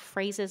biblical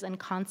phrases and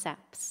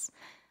concepts,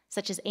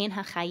 such as Ein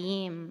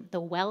HaChayim, the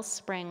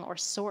wellspring or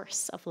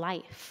source of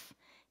life,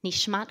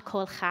 Nishmat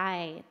Kol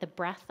Chai, the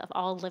breath of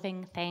all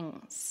living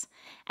things,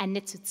 and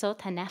Nitzutzot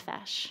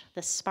HaNefesh,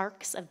 the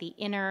sparks of the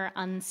inner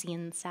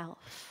unseen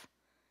self.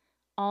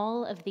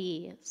 All of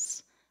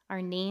these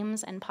are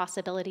names and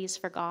possibilities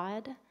for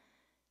God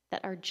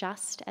that are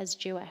just as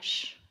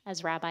Jewish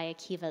as Rabbi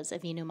Akiva's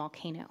Avinu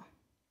Malkeinu.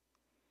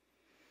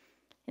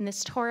 In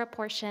this Torah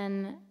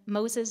portion,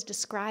 Moses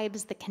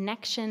describes the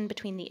connection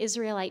between the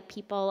Israelite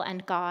people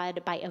and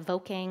God by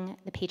evoking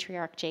the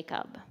patriarch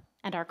Jacob.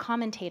 And our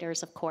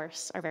commentators, of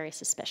course, are very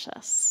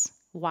suspicious.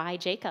 Why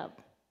Jacob?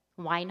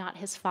 Why not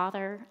his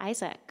father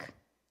Isaac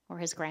or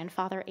his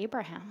grandfather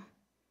Abraham?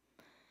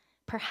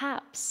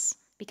 Perhaps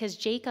because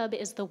Jacob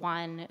is the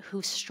one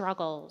who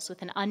struggles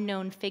with an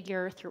unknown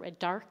figure through a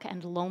dark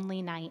and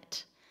lonely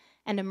night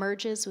and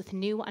emerges with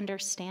new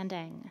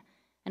understanding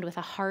and with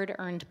a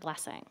hard-earned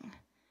blessing.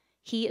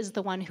 He is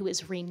the one who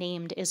is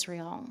renamed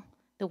Israel,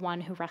 the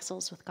one who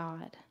wrestles with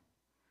God.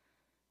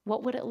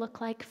 What would it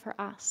look like for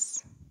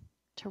us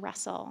to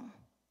wrestle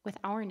with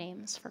our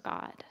names for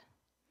God?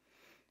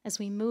 As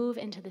we move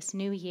into this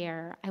new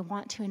year, I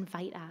want to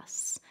invite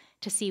us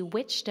to see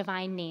which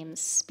divine names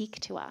speak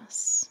to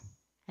us,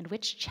 and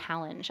which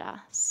challenge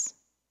us,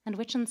 and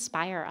which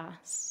inspire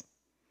us,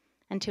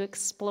 and to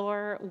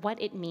explore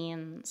what it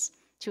means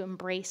to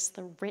embrace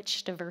the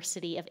rich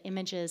diversity of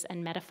images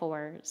and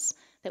metaphors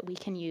that we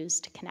can use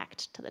to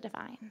connect to the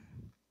divine.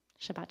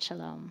 Shabbat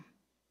Shalom.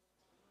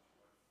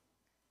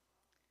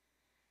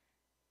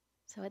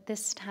 So at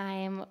this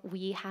time,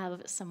 we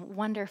have some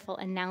wonderful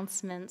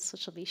announcements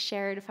which will be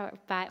shared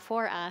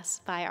for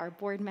us by our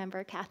board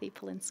member, Kathy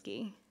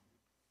Polinsky.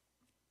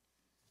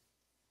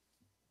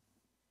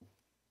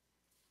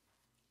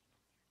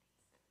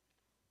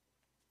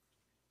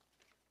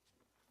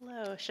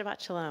 Hello,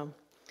 Shabbat Shalom.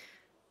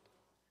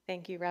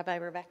 Thank you, Rabbi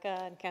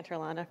Rebecca and Cantor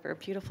Lana, for a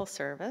beautiful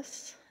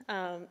service.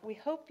 We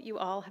hope you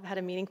all have had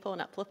a meaningful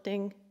and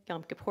uplifting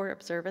Yom Kippur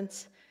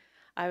observance.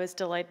 I was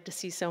delighted to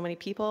see so many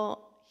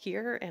people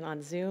here and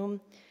on Zoom.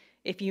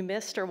 If you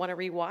missed or want to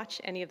rewatch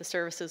any of the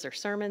services or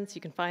sermons,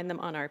 you can find them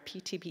on our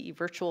PTBE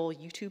virtual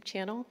YouTube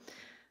channel.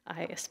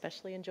 I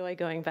especially enjoy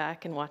going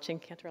back and watching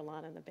Cantor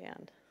Lana and the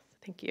band.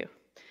 Thank you.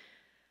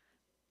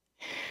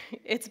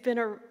 It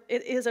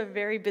is a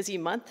very busy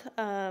month.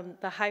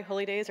 The high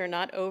holy days are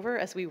not over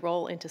as we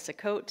roll into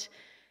Sukkot.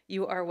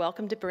 You are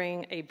welcome to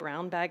bring a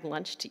brown bag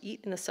lunch to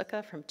eat in the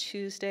sukkah from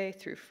Tuesday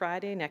through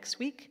Friday next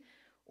week,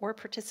 or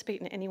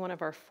participate in any one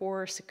of our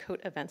 4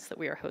 Sukkot events that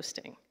we are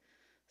hosting.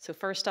 So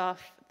first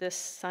off, this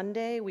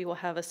Sunday, we will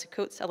have a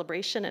Sukkot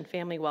celebration and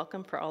family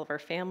welcome for all of our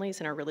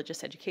families in our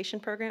religious education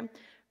program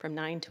from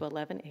 9 to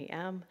 11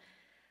 a.m.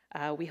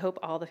 We hope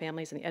all the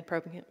families in the Ed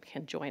program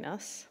can join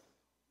us.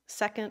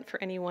 Second,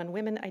 for anyone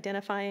women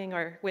identifying,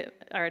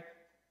 our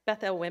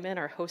Bethel women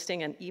are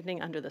hosting an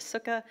evening under the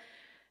sukkah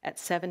at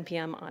 7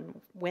 p.m. on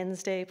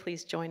Wednesday.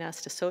 Please join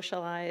us to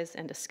socialize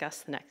and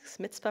discuss the next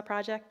mitzvah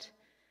project.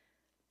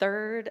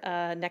 Third,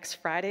 next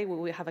Friday, we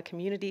will have a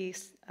community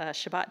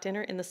Shabbat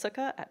dinner in the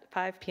sukkah at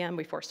 5 p.m.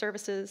 before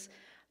services.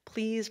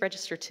 Please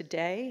register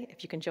today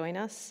if you can join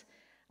us.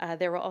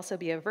 There will also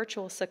be a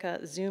virtual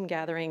sukkah Zoom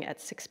gathering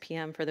at 6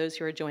 p.m. for those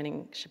who are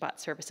joining Shabbat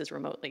services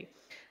remotely.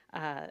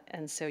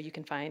 And so you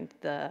can find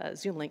the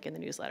Zoom link in the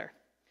newsletter.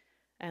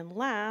 And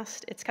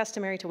last, it's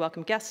customary to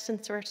welcome guests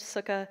into our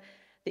sukkah.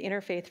 The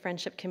Interfaith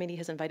Friendship Committee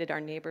has invited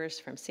our neighbors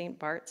from St.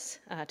 Bart's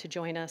to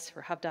join us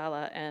for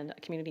Havdalah and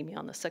a community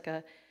meal in the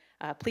sukkah.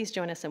 Please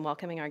join us in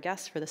welcoming our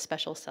guests for this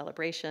special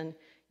celebration.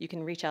 You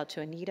can reach out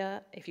to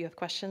Anita if you have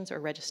questions or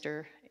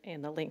register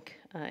in the link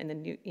in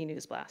the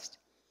e-news blast.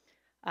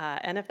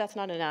 And if that's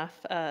not enough,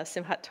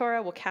 Simchat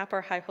Torah will cap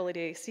our high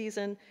holiday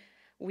season.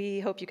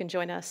 We hope you can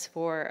join us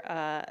for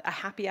a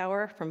happy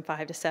hour from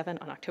 5 to 7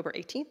 on October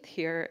 18th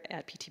here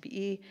at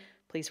PTBE.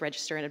 Please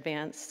register in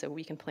advance so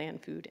we can plan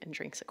food and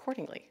drinks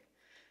accordingly.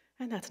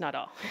 And that's not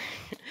all.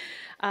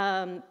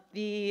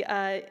 The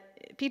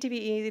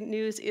PTBE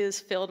news is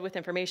filled with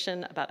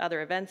information about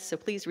other events, so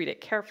please read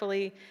it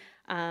carefully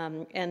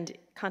and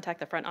contact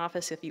the front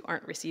office if you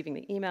aren't receiving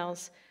the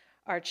emails.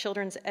 Our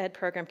children's ed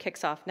program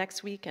kicks off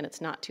next week, and it's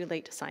not too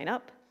late to sign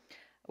up.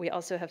 We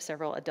also have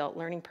several adult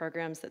learning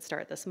programs that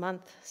start this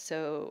month,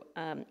 so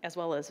as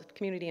well as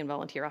community and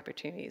volunteer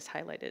opportunities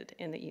highlighted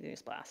in the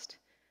e-news blast.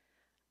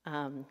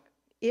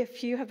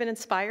 If you have been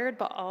inspired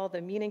by all the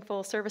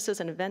meaningful services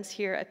and events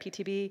here at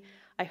PTB,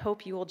 I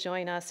hope you will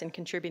join us in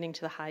contributing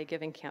to the High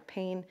Giving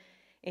campaign.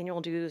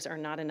 Annual dues are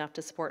not enough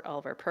to support all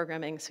of our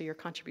programming, so your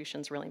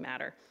contributions really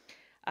matter.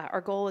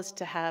 Our goal is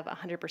to have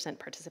 100%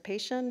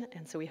 participation,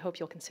 and so we hope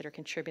you'll consider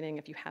contributing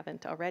if you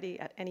haven't already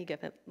at any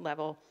given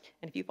level.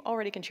 And if you've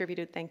already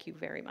contributed, thank you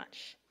very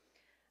much.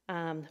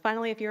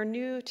 Finally, if you're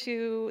new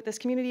to this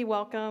community,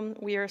 welcome.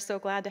 We are so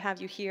glad to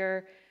have you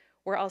here.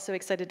 We're also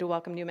excited to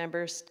welcome new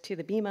members to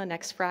the Bima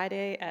next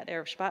Friday at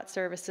Erev Shabbat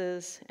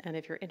services. And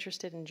if you're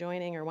interested in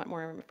joining or want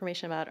more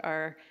information about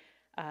our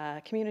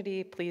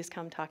community, please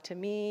come talk to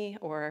me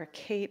or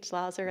Kate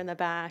Lauser in the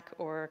back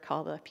or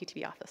call the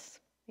PTB office.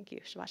 Thank you.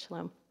 Shabbat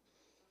Shalom.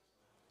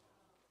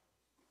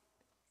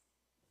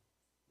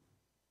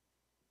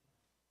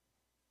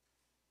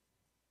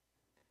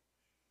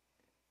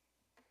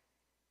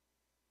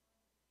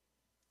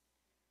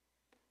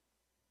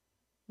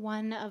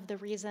 One of the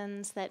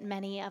reasons that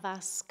many of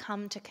us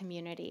come to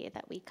community,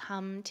 that we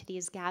come to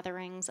these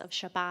gatherings of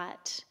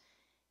Shabbat,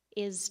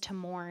 is to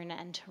mourn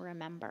and to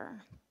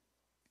remember.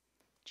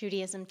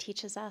 Judaism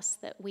teaches us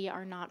that we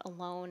are not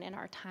alone in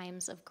our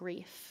times of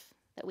grief,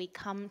 that we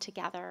come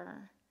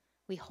together,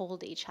 we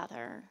hold each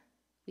other,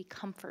 we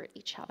comfort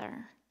each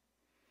other.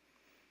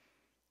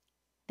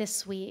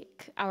 This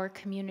week, our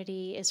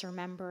community is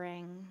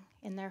remembering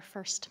in their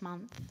first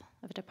month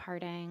of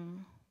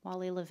departing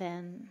Wally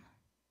Levin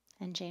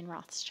and Jane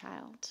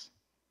Rothschild.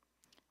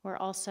 We're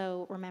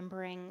also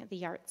remembering the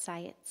yard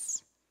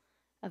sites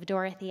of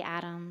Dorothy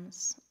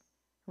Adams,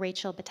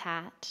 Rachel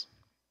Batat,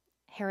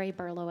 Harry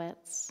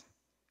Berlowitz,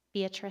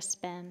 Beatrice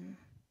Bin,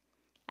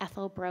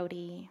 Ethel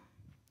Brody,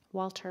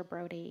 Walter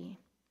Brody,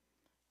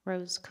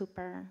 Rose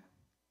Cooper,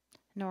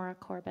 Nora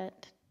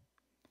Corbett,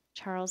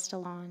 Charles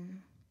Delon,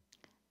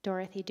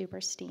 Dorothy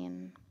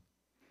Duberstein,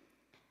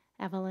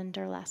 Evelyn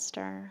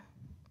Derlester,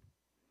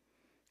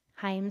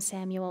 Chaim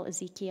Samuel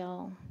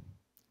Ezekiel,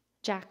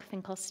 Jack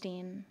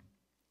Finkelstein,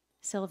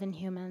 Sylvan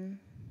Human,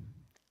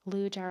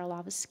 Lou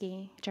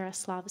Jaroslavsky,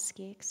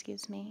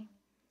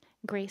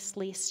 Grace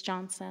Lease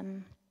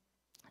Johnson,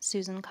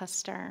 Susan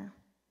Custer,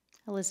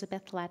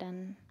 Elizabeth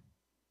Ledden,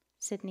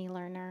 Sydney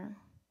Lerner,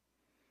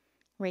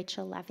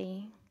 Rachel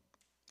Levy,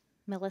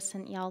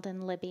 Millicent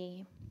Yalden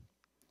Libby,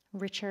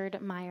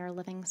 Richard Meyer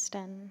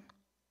Livingston,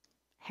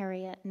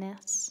 Harriet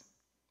Niss,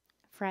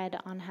 Fred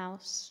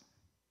Onhouse,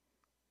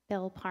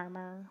 Bill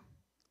Parmer,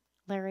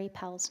 Larry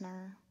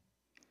Pelsner,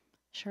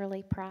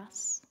 Shirley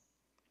Press,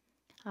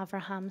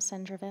 Avraham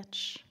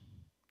Sendrovich,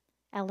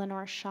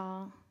 Eleanor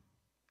Shaw,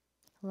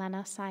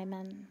 Lena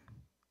Simon,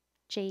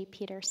 J.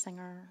 Peter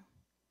Singer,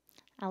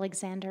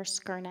 Alexander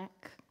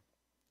Skurnick,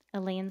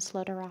 Elaine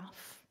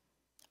Slotaroff,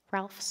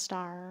 Ralph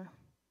Starr,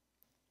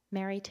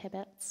 Mary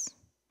Tibbetts,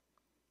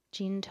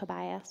 Jean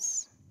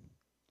Tobias,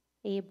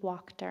 Abe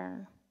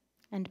Wachter,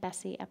 and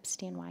Bessie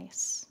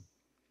Epstein-Weiss.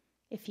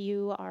 If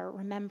you are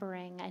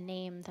remembering a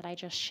name that I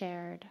just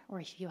shared, or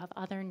if you have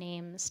other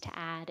names to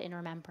add in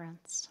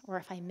remembrance, or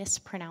if I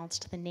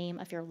mispronounced the name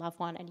of your loved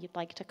one and you'd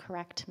like to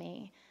correct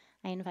me,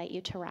 I invite you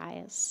to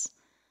rise.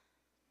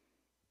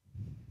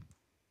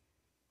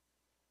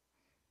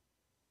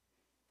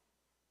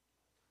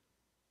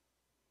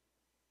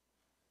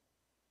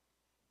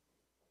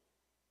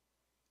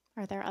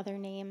 Are there other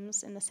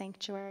names in the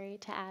sanctuary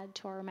to add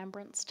to our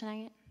remembrance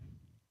tonight?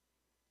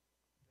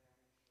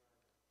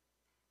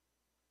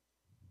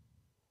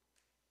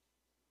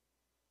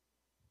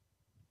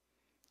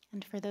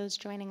 And for those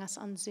joining us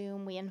on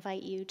Zoom, we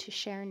invite you to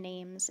share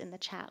names in the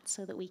chat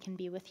so that we can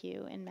be with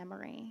you in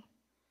memory.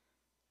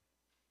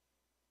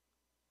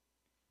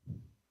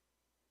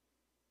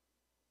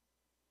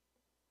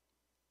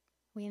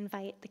 We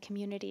invite the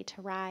community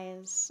to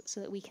rise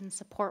so that we can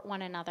support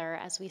one another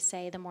as we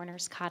say the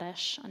Mourner's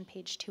Kaddish on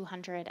page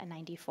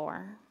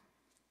 294.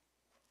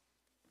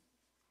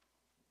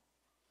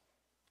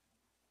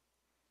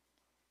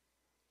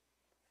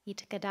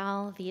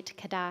 Yitgadal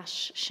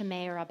v'yitkadash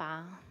Shemei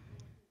Rabbah,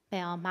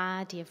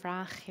 ve'alma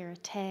divrach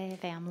hirteh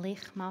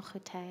ve'amlich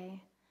malchuteh,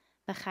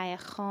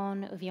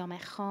 b'chayachon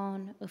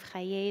u'vyomechon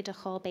u'v'chayei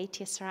dechol Beit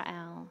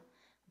Yisrael,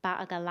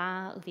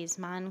 ba'agala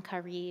u'vizman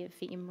kariv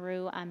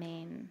v'imru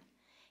amen.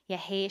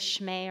 Yehei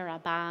Shmei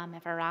Rabbah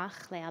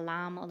mevarach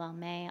le'alam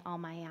u'lalmei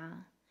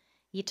almaya.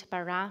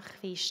 Yitbarach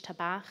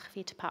v'yishtabach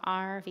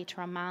v'yitpa'ar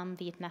v'yitramam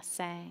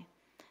v'yitnaseh.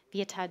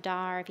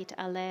 V'yitadar,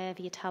 v'yit'aleh,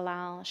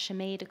 v'yithalal,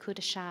 shemei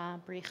dekudasha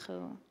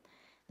brichu.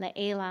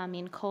 Le'ela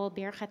min kol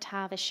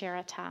birchata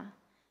v'sherata,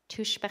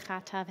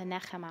 tushbechata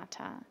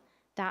v'nechemata,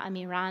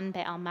 da'amiran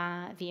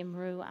be'alma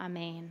v'imru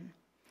amen.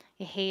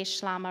 Yehi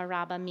shlama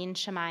rabba min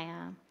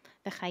shemaya,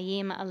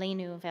 v'chayim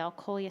aleinu ve'al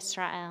kol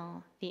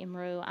Yisrael,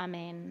 v'imru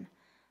amen.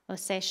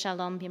 Oseh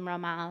shalom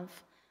bimramav,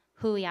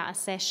 hu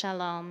ya'aseh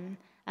shalom,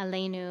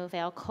 aleinu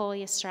ve'al kol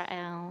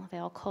Yisrael,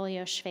 ve'al kol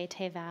yoshvei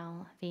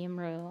tevel,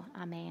 v'imru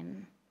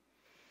amen.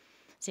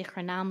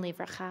 Zichronam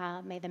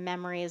livracha, may the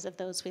memories of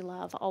those we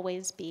love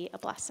always be a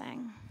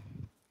blessing.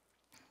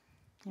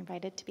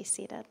 Invited to be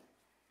seated.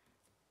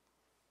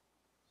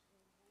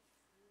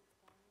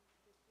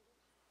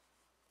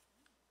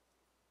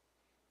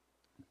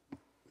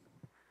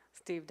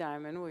 Steve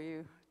Diamond, will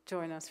you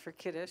join us for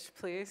Kiddush,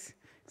 please?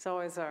 He's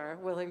always our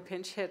willing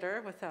pinch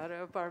hitter without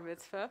a bar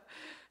mitzvah.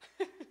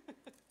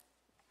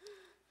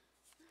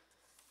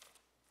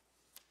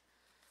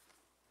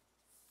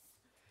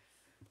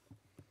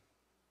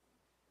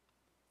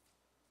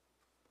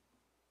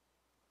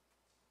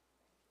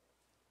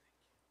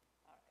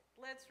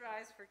 Let's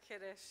rise for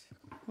Kiddush.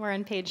 We're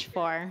on page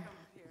 4.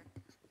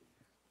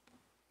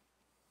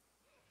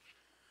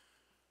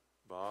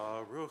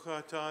 Baruch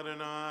atah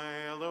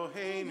Adonai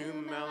Eloheinu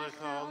melech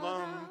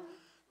haolam,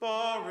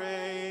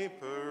 barei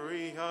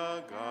peri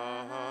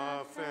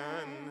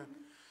hagafen.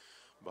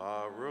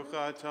 Baruch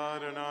atah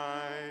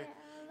Adonai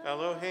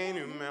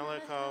Eloheinu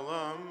melech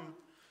haolam,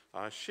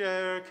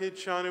 asher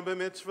kidshanu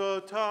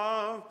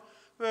b'mitzvotav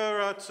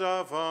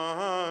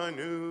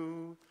v'ratzavanu.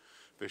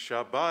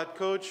 V'shabbat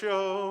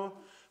kodsho,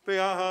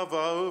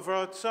 v'ahava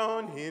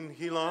uvratzon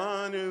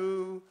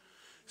hinhilanu.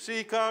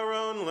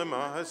 Zikaron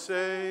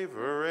lemahaseh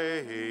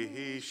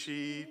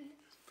v'rehishit.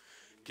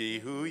 Ki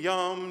hu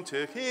yom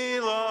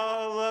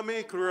tehila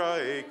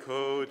lamikra'e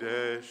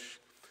kodesh.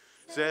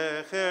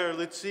 Zecher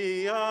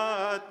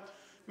l'tziat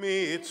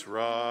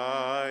mitzrayim.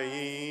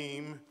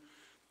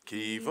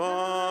 Ki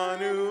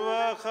vanu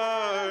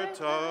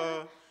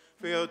acharta,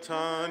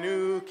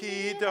 v'yotanu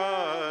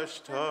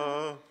kidashta.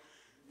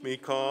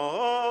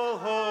 Mikol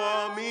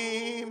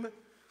ho'amim,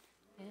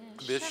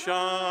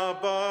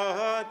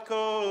 b'shabbat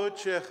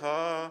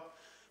kodshecha,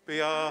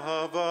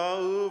 b'ahava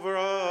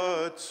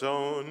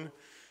uvratzon,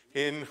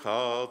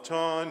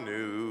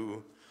 hinchaltanu,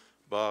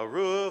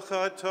 baruch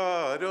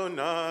atah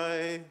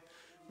Adonai,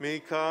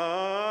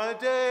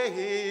 mikadesh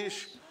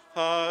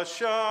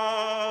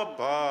haShabbat.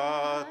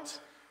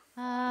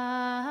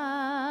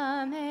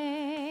 Amen.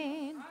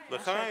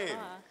 L'chaim.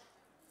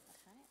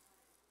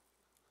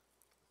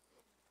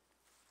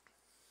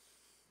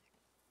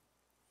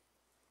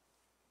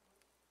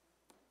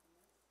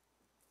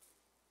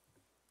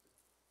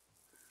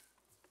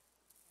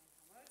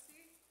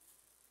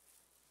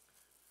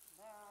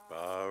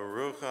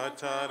 Baruch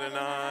atah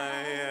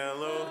Adonai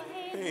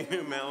Eloheinu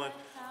melech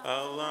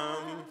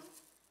haolam,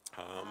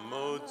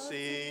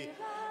 hamotzi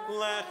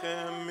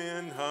lechem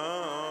min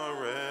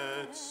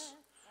haaretz.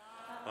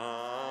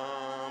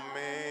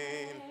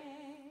 Amen.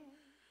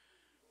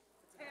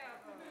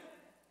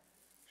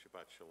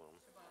 Shabbat shalom.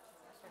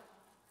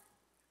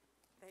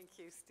 Thank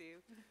you,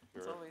 Steve. I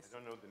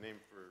don't know the name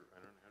for, I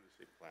don't know how to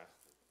say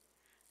plastic.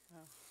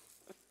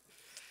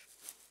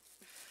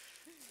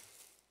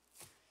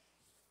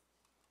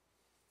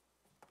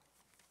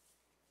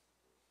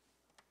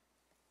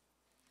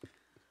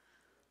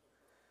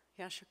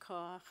 Yasher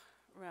Koach,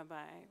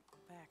 Rabbi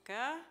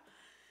Becca.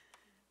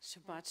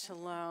 Shabbat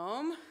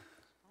Shalom.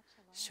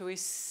 Should we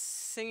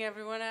sing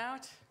everyone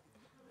out?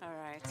 All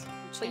right.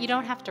 But you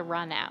don't have to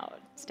run out.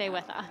 Stay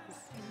with us.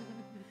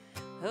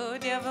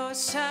 Od yavo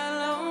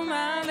shalom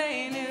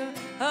aleinu,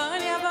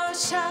 od yavo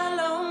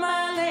shalom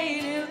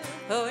aleinu,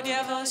 od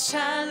yavo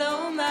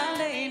shalom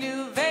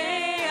aleinu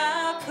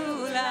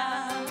ve'akulam.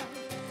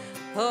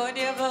 Od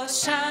yavo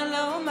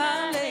shalom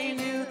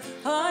aleinu,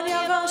 od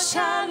yavo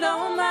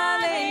shalom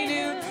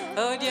aleinu,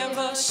 od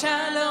yavo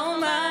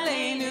shalom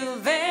aleinu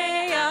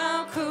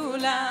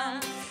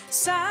ve'akulam.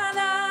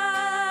 Salam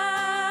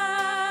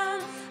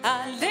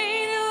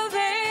aleinu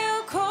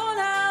ve'kol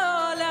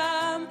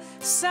ha'olam.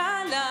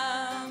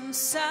 Salam,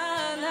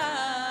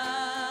 salam,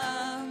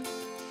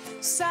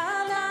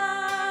 salam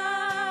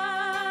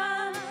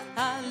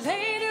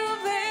aleinu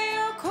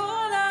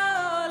ve'kol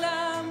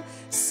ha'olam.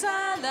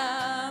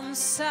 Salam,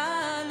 salam.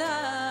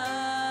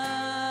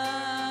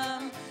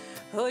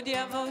 Od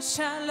yavo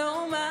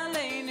shalom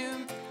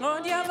aleinu,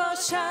 od yavo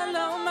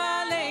shalom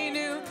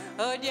aleinu,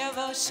 od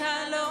yavo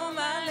shalom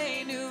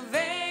aleinu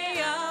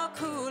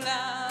ve'kulam.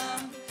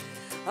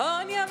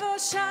 Od yavo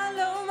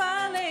shalom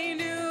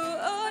aleinu,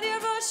 od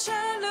yavo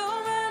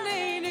shalom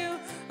aleinu,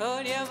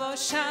 od yavo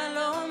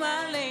shalom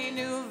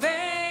aleinu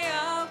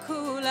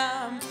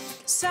ve'kulam.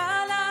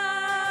 Salam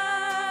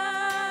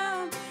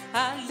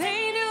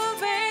aleinu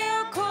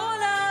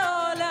ve'kol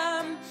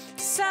ha'olam.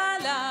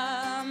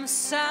 Salam,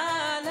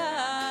 salam,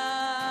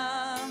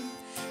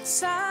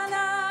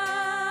 salam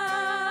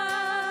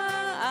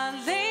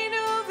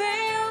aleinu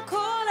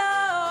ve'kol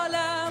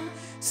ha'olam.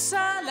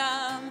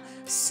 Salam,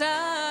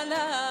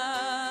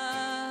 salam.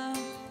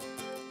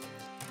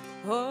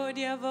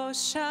 yavo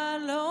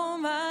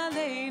shalom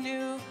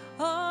aleinu,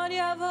 od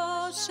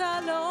yavo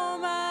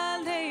shalom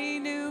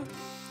aleinu,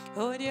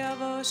 od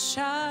yavo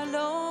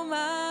shalom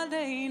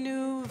aleinu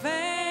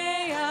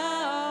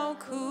ve'al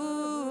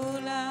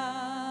kulam.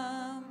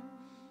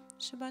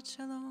 Shabbat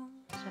shalom.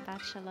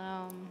 Shabbat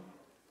shalom.